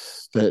Ham.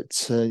 But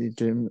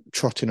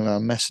trotting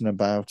around, messing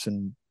about,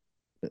 and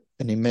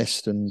and he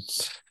missed. And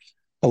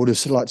I would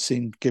have liked to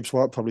seen Gibbs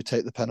White probably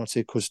take the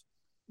penalty because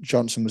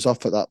Johnson was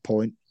off at that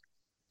point.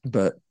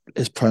 But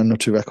his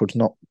penalty record's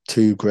not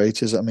too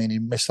great, is it? I mean, he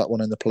missed that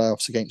one in the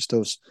playoffs against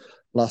us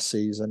last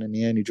season, and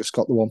he only just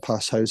got the one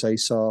past Jose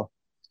Sarr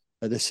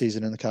this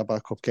season in the Carabao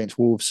Cup against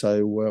Wolves.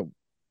 So,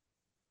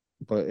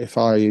 but if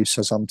Ayew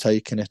says I'm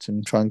taking it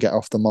and try and get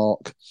off the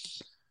mark,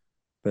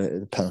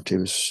 but the penalty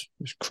was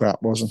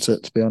crap, wasn't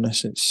it? To be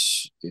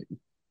honest,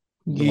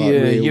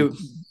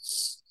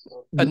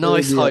 a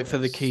nice height for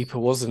the keeper,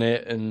 wasn't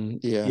it? And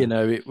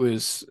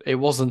it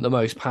wasn't the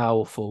most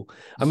powerful.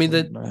 I mean,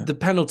 the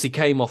penalty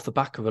came off the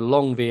back of a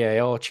long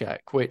VAR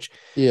check, which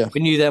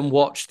when you then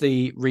watch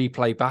the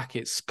replay back,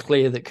 it's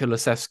clear that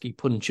Kulusevski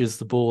punches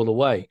the ball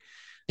away.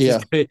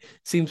 It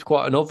seems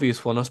quite an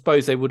obvious one. I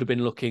suppose they would have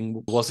been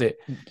looking, was it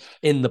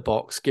in the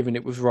box, given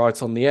it was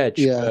right on the edge?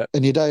 Yeah,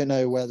 and you don't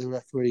know where the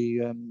referee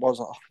was.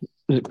 Was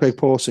it Craig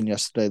Pawson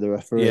yesterday, the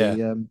referee?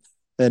 Yeah.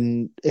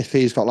 And if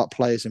he's got like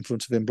players in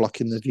front of him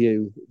blocking the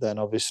view, then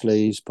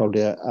obviously he's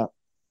probably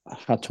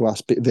had to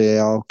ask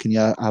VAR, can you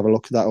have a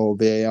look at that? Or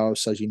VAR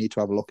says you need to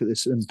have a look at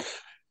this. And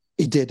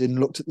he did and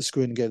looked at the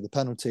screen and gave the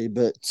penalty.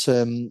 But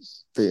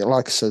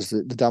like I says,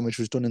 the damage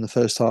was done in the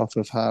first half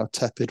of how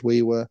tepid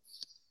we were.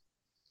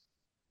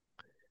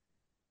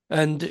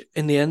 And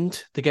in the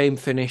end, the game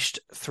finished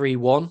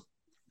 3-1.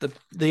 The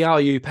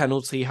Ayew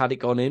penalty, had it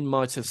gone in,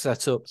 might have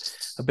set up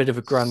a bit of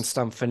a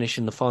grandstand finish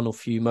in the final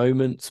few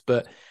moments.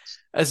 But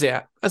as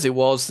it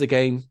was, the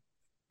game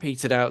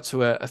petered out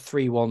to a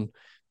 3-1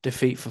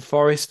 defeat for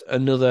Forest.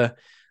 Another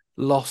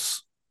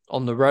loss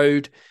on the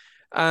road.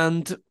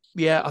 And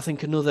I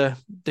think another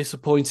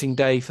disappointing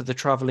day for the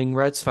travelling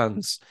Reds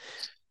fans.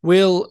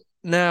 We'll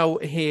now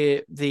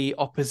hear the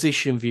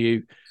opposition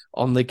view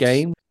on the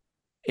game.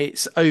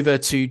 It's over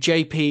to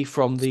JP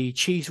from the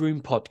Cheese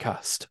Room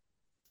podcast.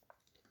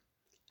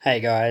 Hey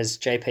guys,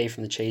 JP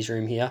from the Cheese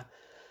Room here.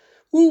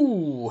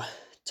 Ooh,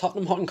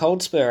 Tottenham hot and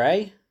cold spur,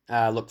 eh?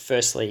 Look,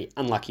 firstly,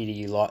 unlucky to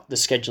you lot. The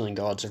scheduling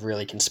gods have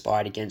really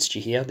conspired against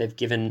you here. They've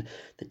given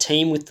the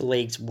team with the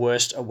league's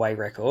worst away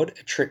record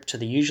a trip to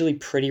the usually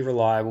pretty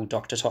reliable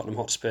Dr. Tottenham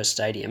Hotspur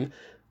Stadium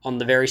on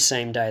the very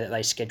same day that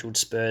they scheduled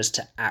Spurs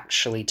to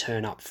actually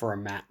turn up for a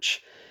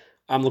match.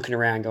 I'm looking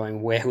around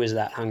going, where was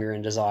that hunger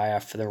and desire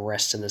for the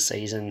rest of the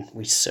season?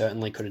 We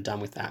certainly could have done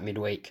with that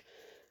midweek.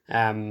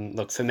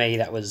 Look, for me,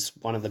 that was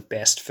one of the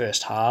best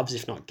first halves,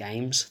 if not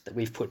games, that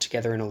we've put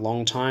together in a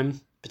long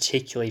time,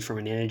 particularly from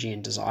an energy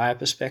and desire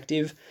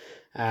perspective.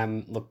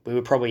 Look, we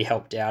were probably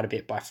helped out a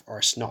bit by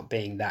Forest not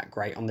being that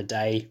great on the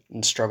day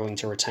and struggling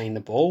to retain the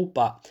ball,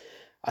 but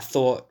I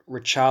thought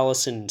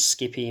Richarlison and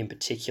Skippy in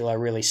particular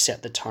really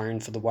set the tone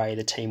for the way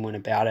the team went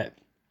about it.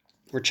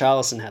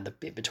 Richarlison had the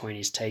bit between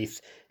his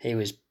teeth. He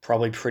was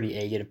probably pretty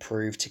eager to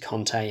prove to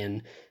Conte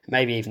and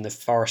maybe even the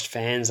Forest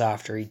fans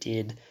after he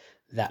did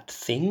that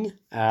thing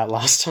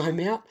last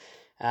time out.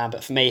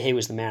 But for me, he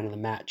was the man of the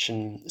match.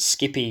 And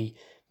Skippy,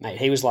 mate,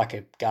 he was like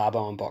a Garbo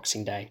on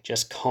Boxing Day,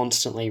 just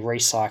constantly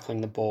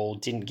recycling the ball,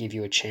 didn't give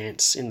you a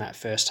chance in that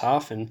first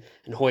half. And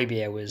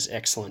Højbjerg was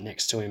excellent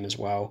next to him as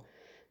well.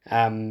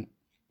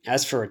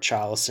 As for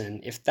Richarlison,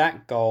 if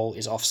that goal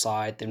is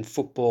offside, then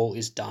football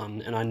is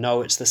done. And I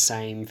know it's the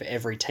same for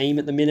every team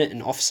at the minute,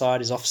 and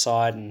offside is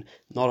offside, and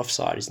not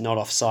offside is not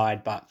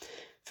offside. But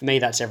for me,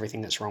 that's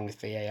everything that's wrong with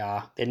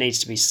VAR. There needs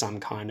to be some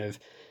kind of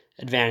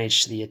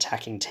advantage to the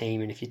attacking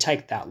team. And if you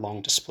take that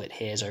long to split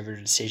hairs over a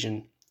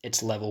decision,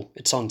 it's level,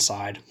 it's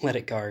onside, let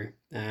it go.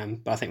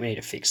 But I think we need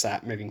to fix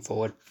that moving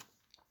forward.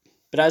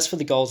 But as for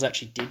the goals that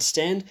actually did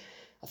stand,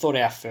 I thought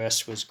our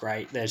first was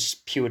great. There's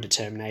pure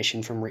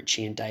determination from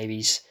Richie and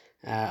Davies.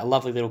 A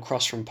lovely little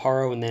cross from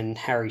Porro, and then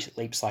Harry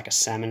leaps like a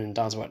salmon and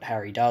does what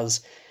Harry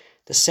does.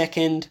 The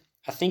second,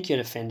 I think your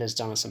defender's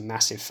done us a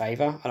massive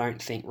favour. I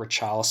don't think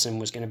Richarlison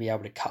was going to be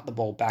able to cut the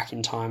ball back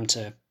in time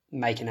to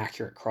make an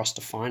accurate cross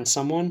to find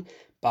someone,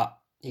 but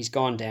he's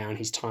gone down,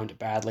 he's timed it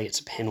badly, it's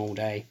a pen all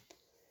day.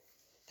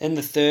 Then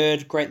the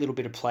third, great little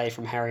bit of play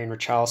from Harry and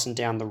Richarlison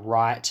down the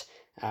right.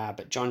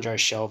 But Jonjo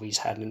Shelvey's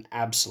had an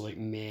absolute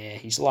mare.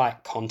 He's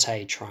like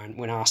Conte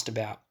when asked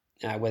about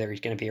whether he's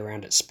going to be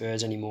around at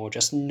Spurs anymore.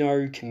 Just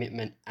no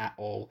commitment at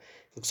all.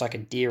 Looks like a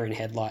deer in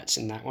headlights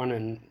in that one,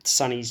 and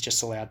Sonny's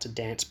just allowed to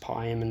dance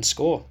by him and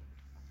score.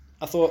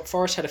 I thought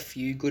Forest had a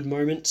few good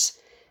moments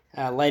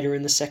later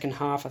in the second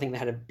half. I think they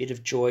had a bit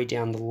of joy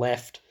down the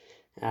left,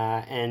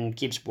 and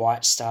Gibbs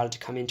White started to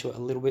come into it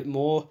a little bit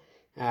more.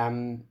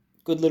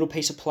 Good little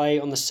piece of play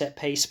on the set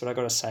piece, but I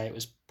got to say it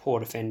was poor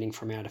defending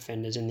from our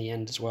defenders in the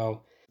end as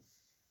well.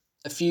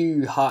 A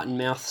few heart and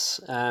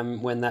mouths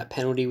when that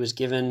penalty was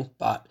given,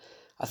 but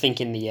I think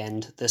in the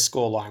end the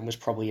scoreline was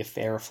probably a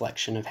fair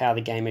reflection of how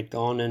the game had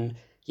gone, and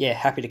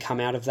happy to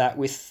come out of that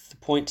with the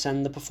points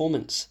and the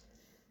performance.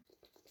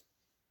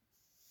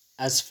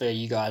 As for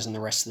you guys and the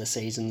rest of the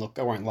season, look,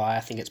 I won't lie, I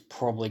think it's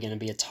probably going to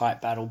be a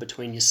tight battle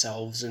between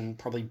yourselves and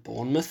probably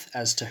Bournemouth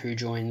as to who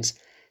joins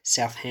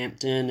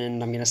Southampton,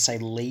 and I'm going to say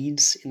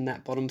Leeds in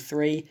that bottom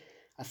three.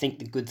 I think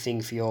the good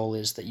thing for you all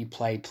is that you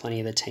played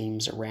plenty of the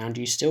teams around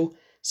you still.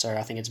 So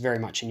I think it's very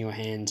much in your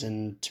hands,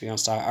 and to be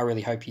honest, I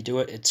really hope you do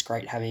it. It's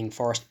great having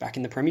Forest back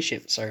in the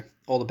Premiership, so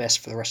all the best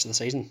for the rest of the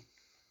season.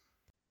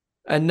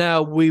 And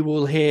now we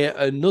will hear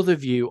another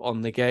view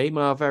on the game.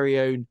 Our very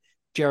own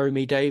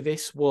Jeremy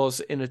Davis was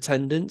in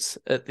attendance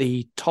at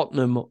the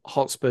Tottenham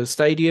Hotspur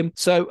Stadium.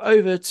 So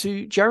over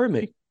to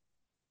Jeremy.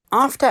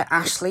 After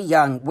Ashley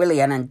Young,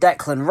 Willian and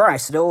Declan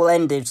Rice had all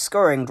ended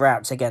scoring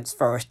droughts against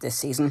Forest this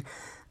season,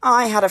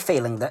 I had a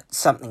feeling that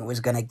something was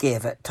going to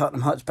give at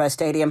Tottenham Hotspur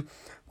Stadium.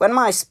 When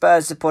my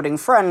Spurs supporting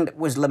friend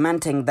was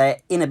lamenting their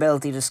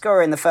inability to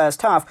score in the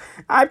first half,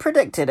 I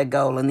predicted a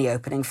goal in the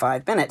opening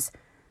 5 minutes.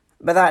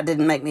 But that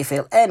didn't make me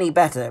feel any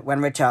better when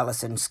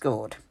Richarlison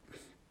scored.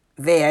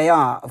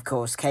 VAR, of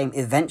course, came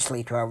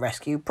eventually to our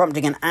rescue,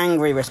 prompting an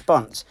angry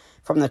response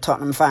from the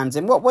Tottenham fans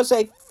in what was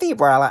a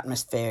febrile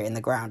atmosphere in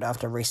the ground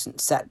after recent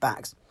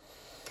setbacks.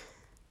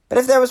 But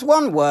if there was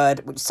one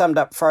word which summed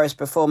up Forest's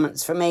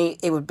performance for me,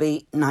 it would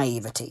be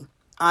naivety.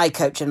 I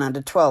coach an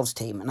under-12s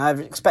team, and I've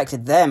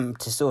expected them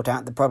to sort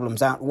out the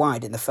problems out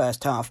wide in the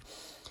first half.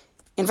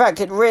 In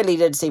fact, it really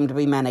did seem to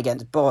be men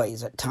against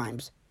boys at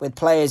times, with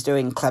players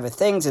doing clever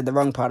things in the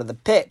wrong part of the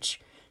pitch,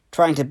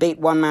 trying to beat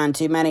one man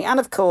too many, and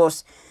of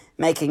course,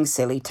 making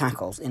silly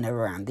tackles in and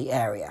around the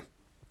area.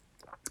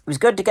 It was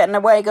good to get an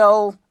away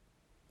goal,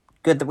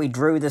 good that we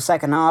drew the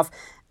second half,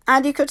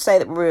 and you could say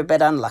that we were a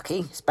bit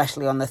unlucky,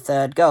 especially on the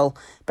third goal.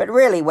 But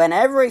really, when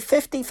every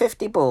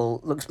 50-50 ball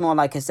looks more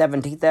like a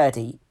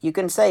 70-30, you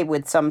can say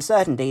with some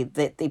certainty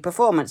that the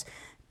performance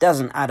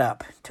doesn't add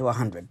up to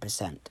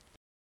 100%.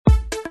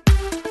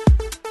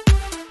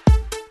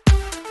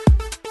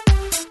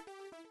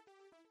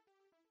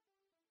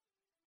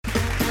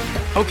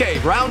 Okay,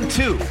 round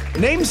 2.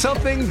 Name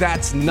something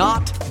that's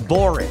not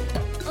boring.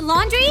 A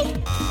laundry?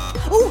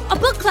 Ooh, a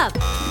book club.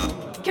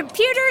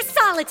 Computer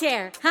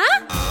solitaire,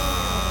 huh?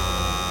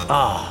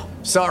 Ah,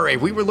 sorry,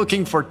 we were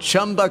looking for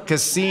Chumba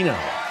Casino.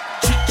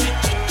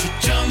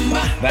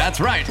 That's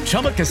right,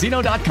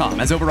 ChumbaCasino.com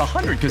has over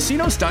 100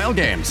 casino-style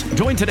games.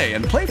 Join today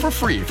and play for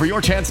free for your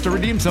chance to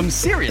redeem some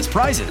serious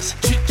prizes.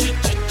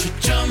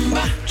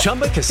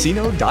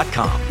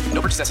 ChumbaCasino.com.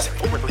 No purchase necessary.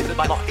 Void where prohibited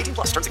by law. 18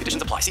 plus terms and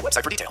conditions apply. See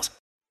website for details.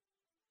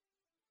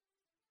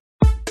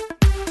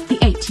 The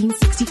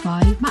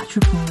 1865 Match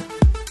Report.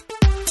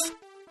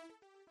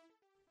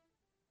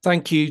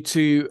 Thank you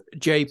to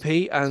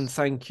JP and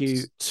thank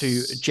you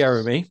to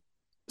Jeremy.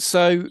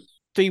 So,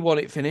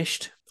 3-1 it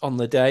finished on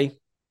the day.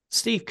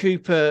 Steve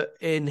Cooper,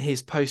 in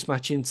his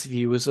post-match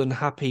interview, was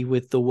unhappy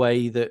with the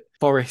way that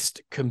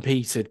Forest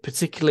competed,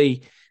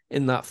 particularly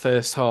in that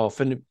first half.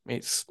 And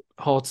it's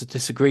hard to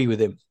disagree with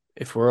him,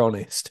 if we're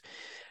honest.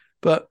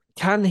 But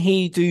can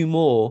he do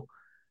more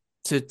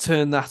to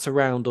turn that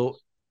around, or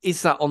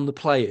is that on the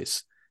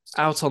players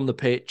out on the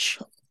pitch?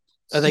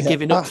 Are they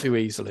giving up too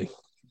easily?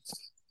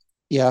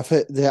 Yeah, I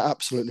think they're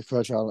absolutely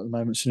fragile at the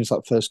moment. As soon as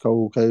that first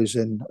goal goes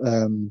in,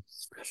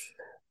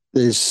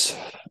 there's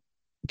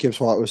Gibbs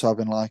White was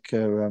having like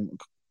a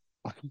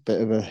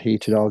bit of a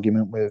heated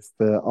argument with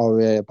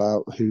REA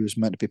about who's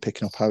meant to be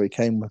picking up Harry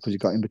Kane because he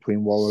got in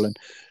between Worrell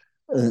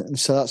and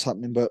so that's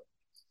happening. But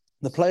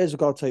the players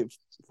have got to take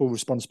full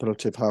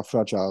responsibility of how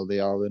fragile they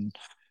are, and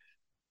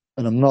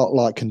I'm not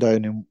like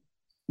condoning,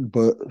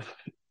 but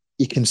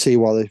you can see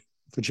why the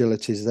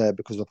fragility is there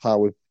because of how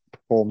we've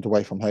performed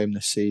away from home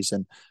this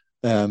season.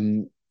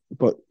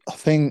 But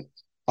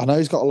I know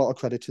he's got a lot of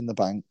credit in the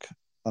bank,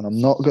 and I'm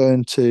not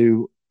going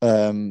to.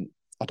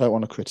 I don't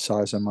want to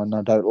criticise him, and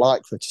I don't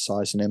like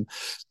criticising him.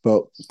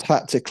 But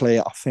tactically,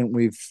 I think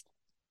we've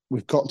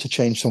got to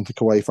change something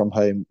away from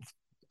home.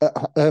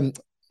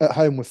 At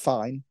home, we're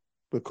fine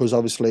because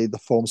obviously the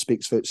form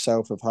speaks for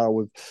itself of how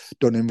we've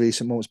done in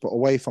recent months. But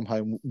away from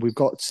home, we've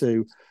got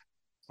to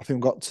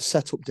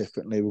set up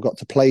differently. We've got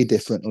to play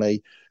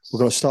differently. We've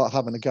got to start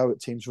having a go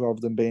at teams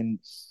rather than being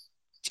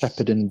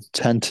tepid and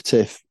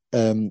tentative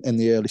in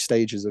the early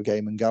stages of the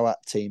game and go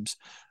at teams.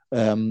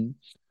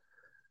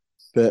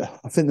 But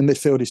I think the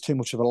midfield is too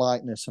much of a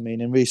likeness. I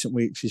mean, in recent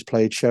weeks, he's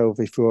played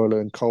Shelvey,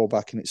 Fowler and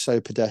Colback, and it's so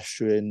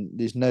pedestrian.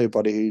 There's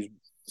nobody who,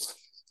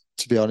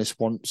 to be honest,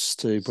 wants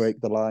to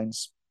break the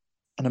lines.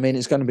 And I mean,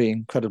 it's going to be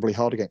incredibly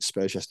hard against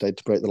Spurs yesterday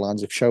to break the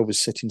lines. If Shelvey's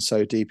sitting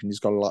so deep and he's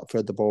got to like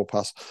thread the ball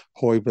past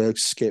Højbjerg,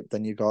 Skip,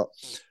 then you've got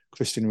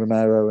Christian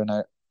Romero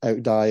and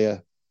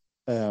Outdyer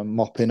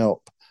mopping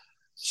up.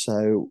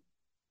 So,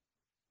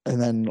 and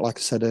then, like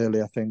I said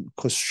earlier, I think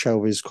because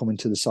Shelvey's coming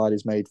to the side,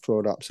 he's made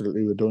Ford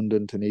absolutely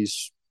redundant, and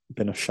he's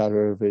been a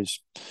shadow of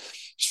his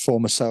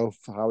former self,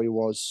 how he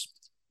was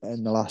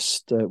in the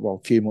last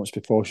few months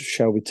before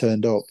Shelvey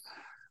turned up.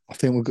 I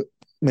think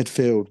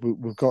midfield.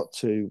 We've got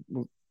to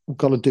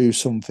do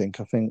something.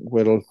 I think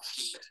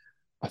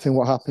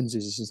what happens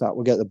is that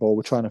we get the ball,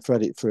 we're trying to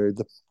thread it through.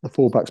 The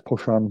fullbacks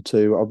push on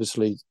to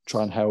obviously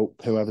try and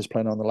help whoever's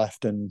playing on the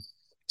left and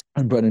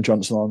Brennan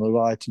Johnson on the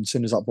right. And as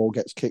soon as that ball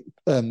gets cut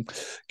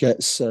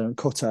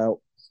out,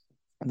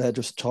 they're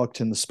just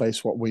targeting the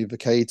space what we've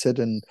vacated,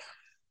 and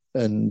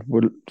then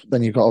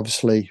you've got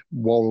obviously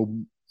Worrell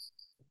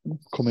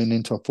coming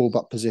into a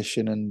fullback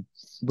position, and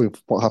with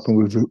what happened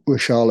with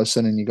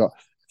Richarlison, and you got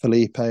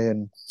Felipe,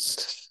 and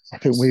I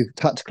think we've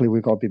got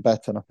to be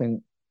better. And I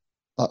think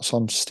that's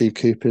on Steve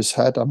Cooper's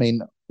head. I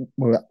mean,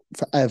 we're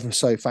forever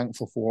so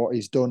thankful for what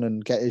he's done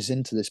and get us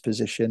into this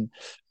position,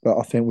 but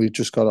I think we've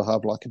just got to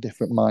have like a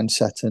different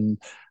mindset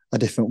and a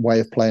different way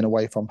of playing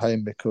away from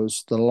home,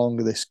 because the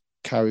longer this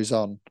carries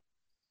on,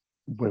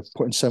 we're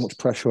putting so much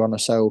pressure on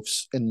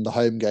ourselves in the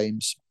home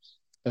games.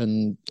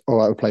 And all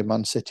right, we played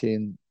Man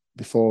City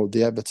before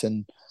the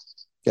Everton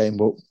game,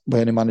 but we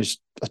only managed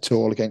a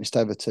 2-2 against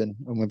Everton,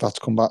 and we've had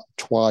to come back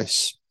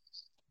twice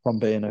from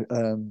being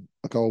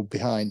a goal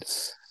behind.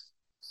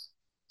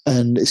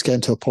 And it's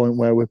getting to a point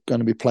where we're going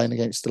to be playing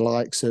against the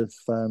likes of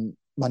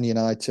Man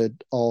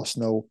United,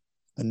 Arsenal,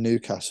 and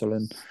Newcastle.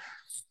 And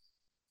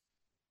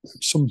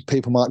some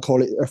people might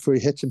call it a free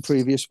hit in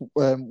previous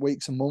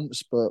weeks and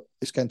months, but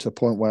it's getting to a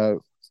point where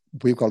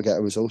we've got to get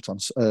a result on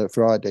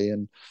Friday.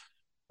 And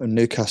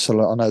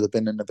Newcastle, I know they've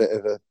been in a bit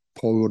of a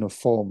poor run of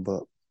form,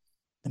 but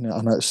I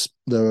know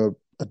they're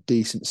a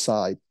decent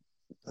side.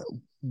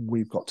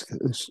 We've got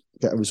to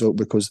get a result,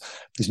 because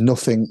there's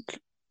nothing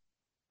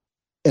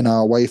in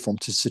our way form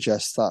to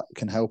suggest that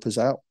can help us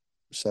out.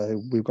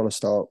 So we've got to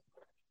start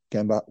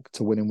getting back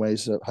to winning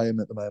ways at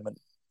home at the moment.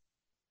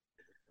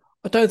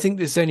 I don't think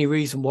there's any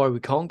reason why we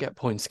can't get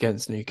points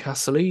against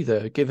Newcastle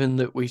either, given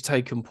that we've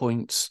taken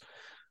points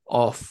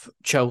off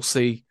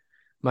Chelsea,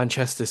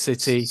 Manchester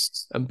City,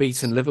 and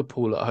beaten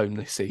Liverpool at home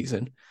this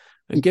season.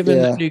 And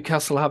given that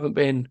Newcastle haven't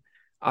been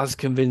as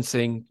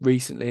convincing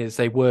recently as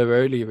they were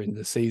earlier in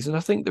the season, I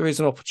think there is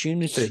an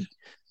opportunity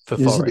for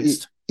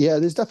Forest.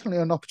 There's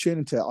definitely an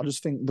opportunity. I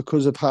just think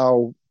because of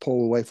how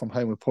poor away from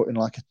home, we're putting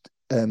like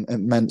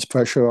immense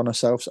pressure on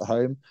ourselves at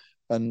home.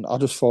 And I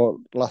just thought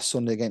last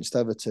Sunday against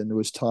Everton, there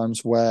was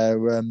times where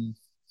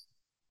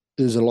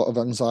there's a lot of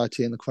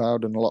anxiety in the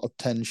crowd and a lot of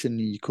tension.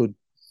 You could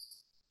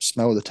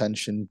smell the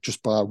tension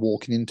just by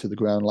walking into the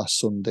ground last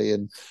Sunday.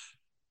 And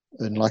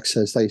like I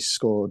says, they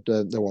scored.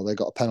 They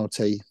got a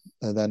penalty,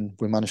 and then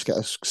we managed to get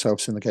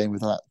ourselves in the game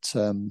with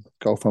that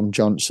goal from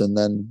Johnson.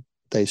 Then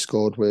they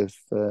scored with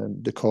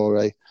Decore,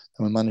 and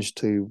we managed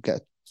to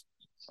get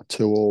a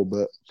 2-2.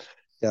 But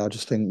yeah, I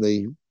just think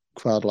the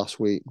crowd last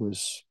week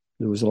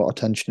there was a lot of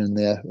tension in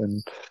there,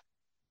 and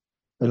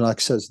like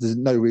I said, there's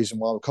no reason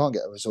why we can't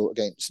get a result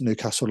against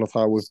Newcastle of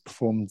how we've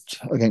performed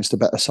against the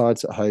better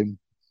sides at home.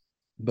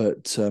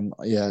 But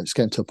it's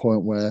getting to a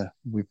point where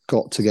we've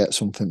got to get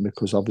something,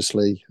 because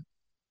obviously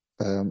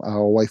our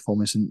away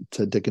form isn't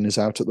digging us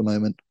out at the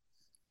moment.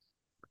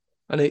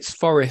 And it's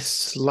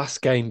Forest's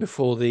last game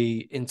before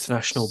the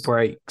international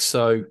break,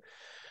 so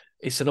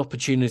it's an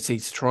opportunity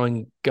to try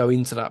and go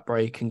into that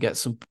break and get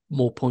some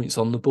more points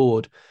on the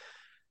board.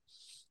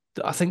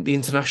 I think the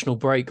international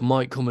break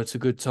might come at a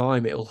good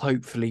time. It'll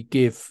hopefully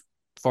give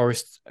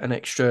Forest an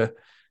extra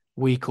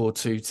week or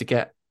two to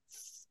get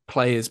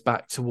players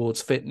back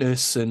towards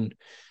fitness and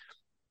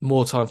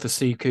more time for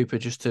Steve Cooper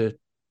just to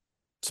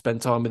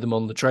spend time with them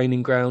on the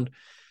training ground.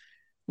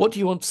 What do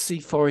you want to see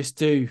Forest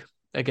do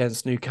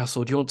against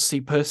Newcastle? Do you want to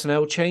see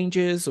personnel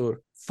changes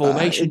or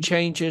formation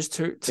changes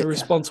to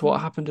respond to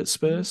what happened at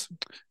Spurs?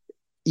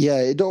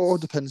 Yeah, it all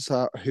depends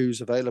on who's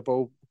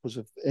available because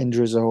of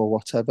injuries or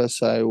whatever.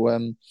 So,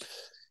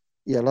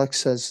 like I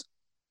says,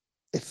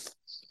 if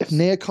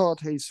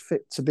Niakate is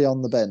fit to be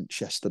on the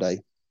bench yesterday,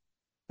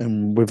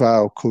 and with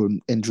our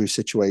current injury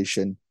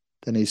situation,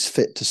 then he's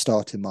fit to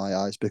start in my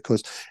eyes.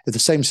 Because if the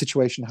same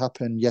situation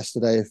happened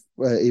yesterday, if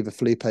either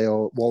Felipe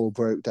or Worrell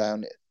broke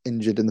down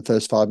injured in the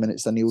first 5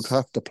 minutes, then he would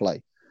have to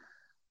play.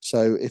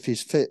 So if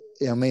he's fit,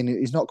 I mean,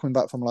 he's not coming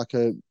back from like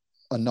a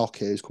knock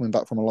here. He's coming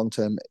back from a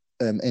long-term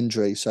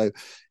injury. So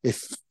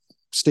if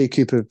Steve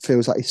Cooper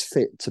feels like he's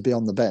fit to be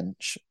on the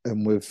bench,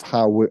 and with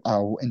how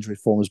our injury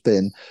form has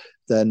been,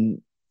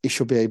 then he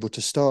should be able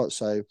to start.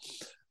 So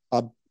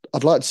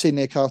I'd like to see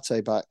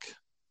Niakate back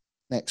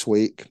next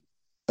week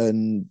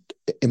and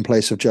in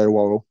place of Joe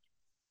Worrell.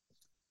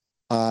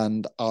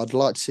 And I'd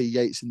like to see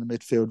Yates in the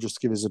midfield just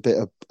to give us a bit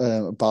of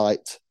a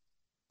bite.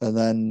 And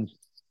then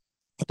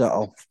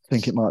I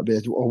think it might be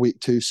a week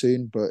too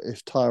soon, but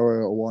if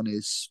Tyro one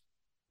is,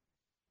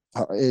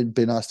 it'd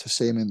be nice to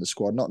see him in the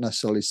squad. Not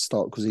necessarily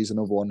start, because he's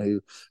another one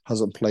who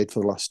hasn't played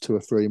for the last 2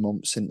 or 3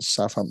 months since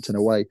Southampton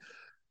away.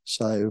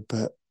 So,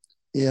 but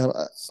yeah,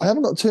 I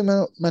haven't got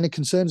too many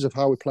concerns of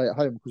how we play at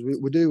home, because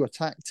we do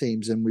attack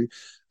teams and we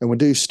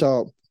do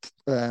start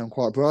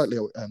quite brightly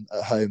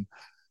at home.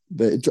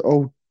 But it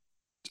all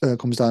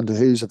comes down to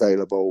who's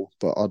available.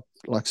 But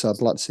like I said,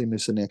 I'd like to see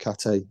Mr.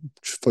 Niakate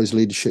for his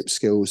leadership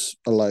skills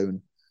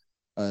alone,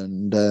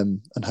 and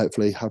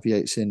hopefully have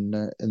Yates in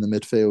the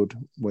midfield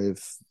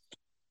with.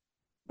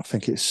 I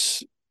think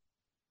it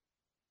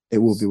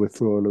will be with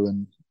Freuler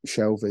and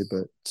Shelvey,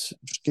 but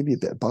just give you a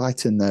bit of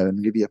bite in there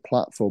and give you a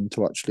platform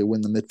to actually win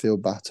the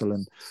midfield battle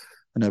and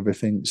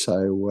everything.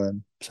 So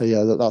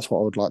that's what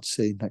I would like to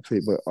see next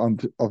week. But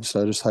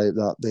obviously, I just hope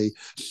that the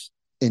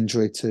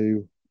injury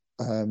to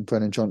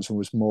Brennan Johnson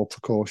was more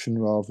precaution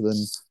rather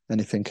than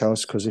anything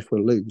else. Because if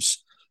we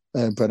lose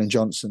Brennan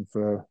Johnson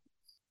for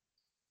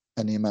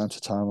any amount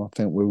of time, I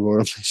think we're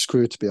royally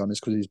screwed, to be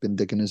honest, because he's been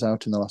digging us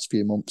out in the last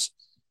few months.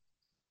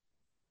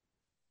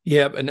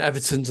 Yeah, and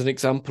Everton's an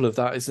example of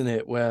that, isn't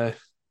it? Where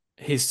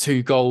his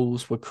 2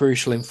 goals were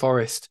crucial in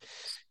Forest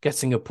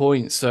getting a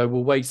point. So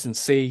we'll wait and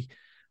see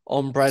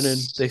on Brennan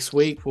this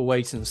week. We'll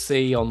wait and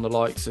see on the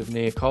likes of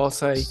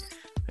Niakate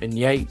and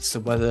Yates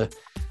and whether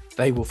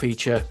they will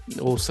feature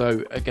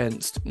also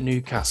against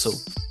Newcastle.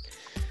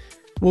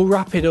 We'll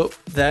wrap it up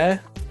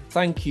there.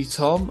 Thank you,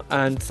 Tom,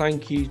 and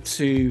thank you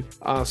to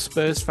our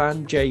Spurs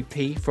fan,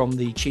 JP, from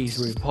the Cheese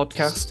Room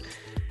podcast.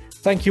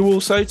 Thank you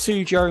also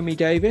to Jeremy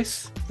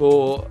Davis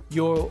for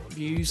your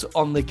views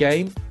on the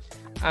game.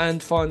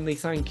 And finally,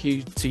 thank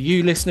you to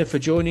you, listener, for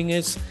joining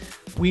us.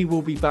 We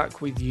will be back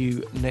with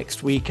you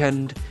next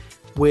weekend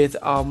with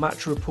our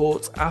match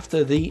report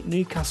after the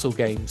Newcastle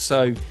game.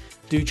 So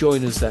do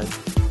join us then.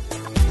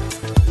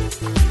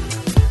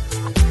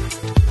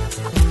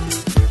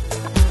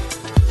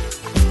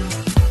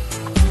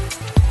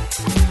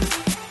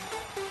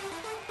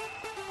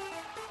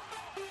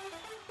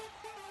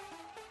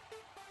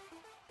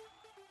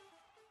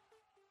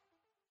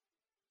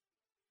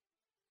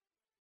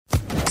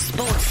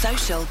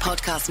 Social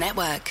Podcast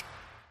Network.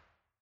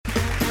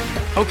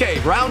 Okay,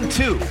 round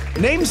 2.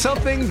 Name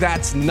something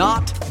that's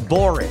not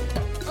boring.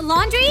 A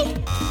laundry?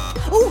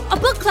 Ooh, a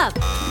book club.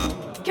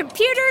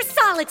 Computer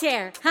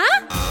solitaire,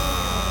 huh?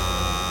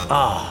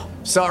 Ah,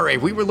 sorry,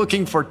 we were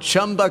looking for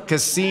Chumba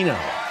Casino.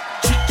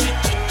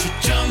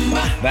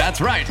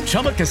 That's right,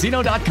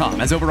 ChumbaCasino.com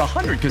has over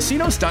 100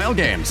 casino-style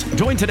games.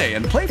 Join today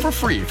and play for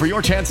free for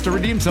your chance to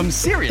redeem some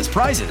serious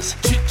prizes.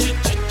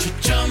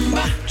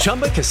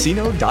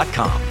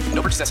 ChumbaCasino.com.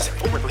 No purchase necessary.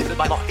 Void where prohibited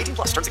by law. 18+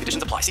 terms and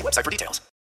conditions apply. See website for details.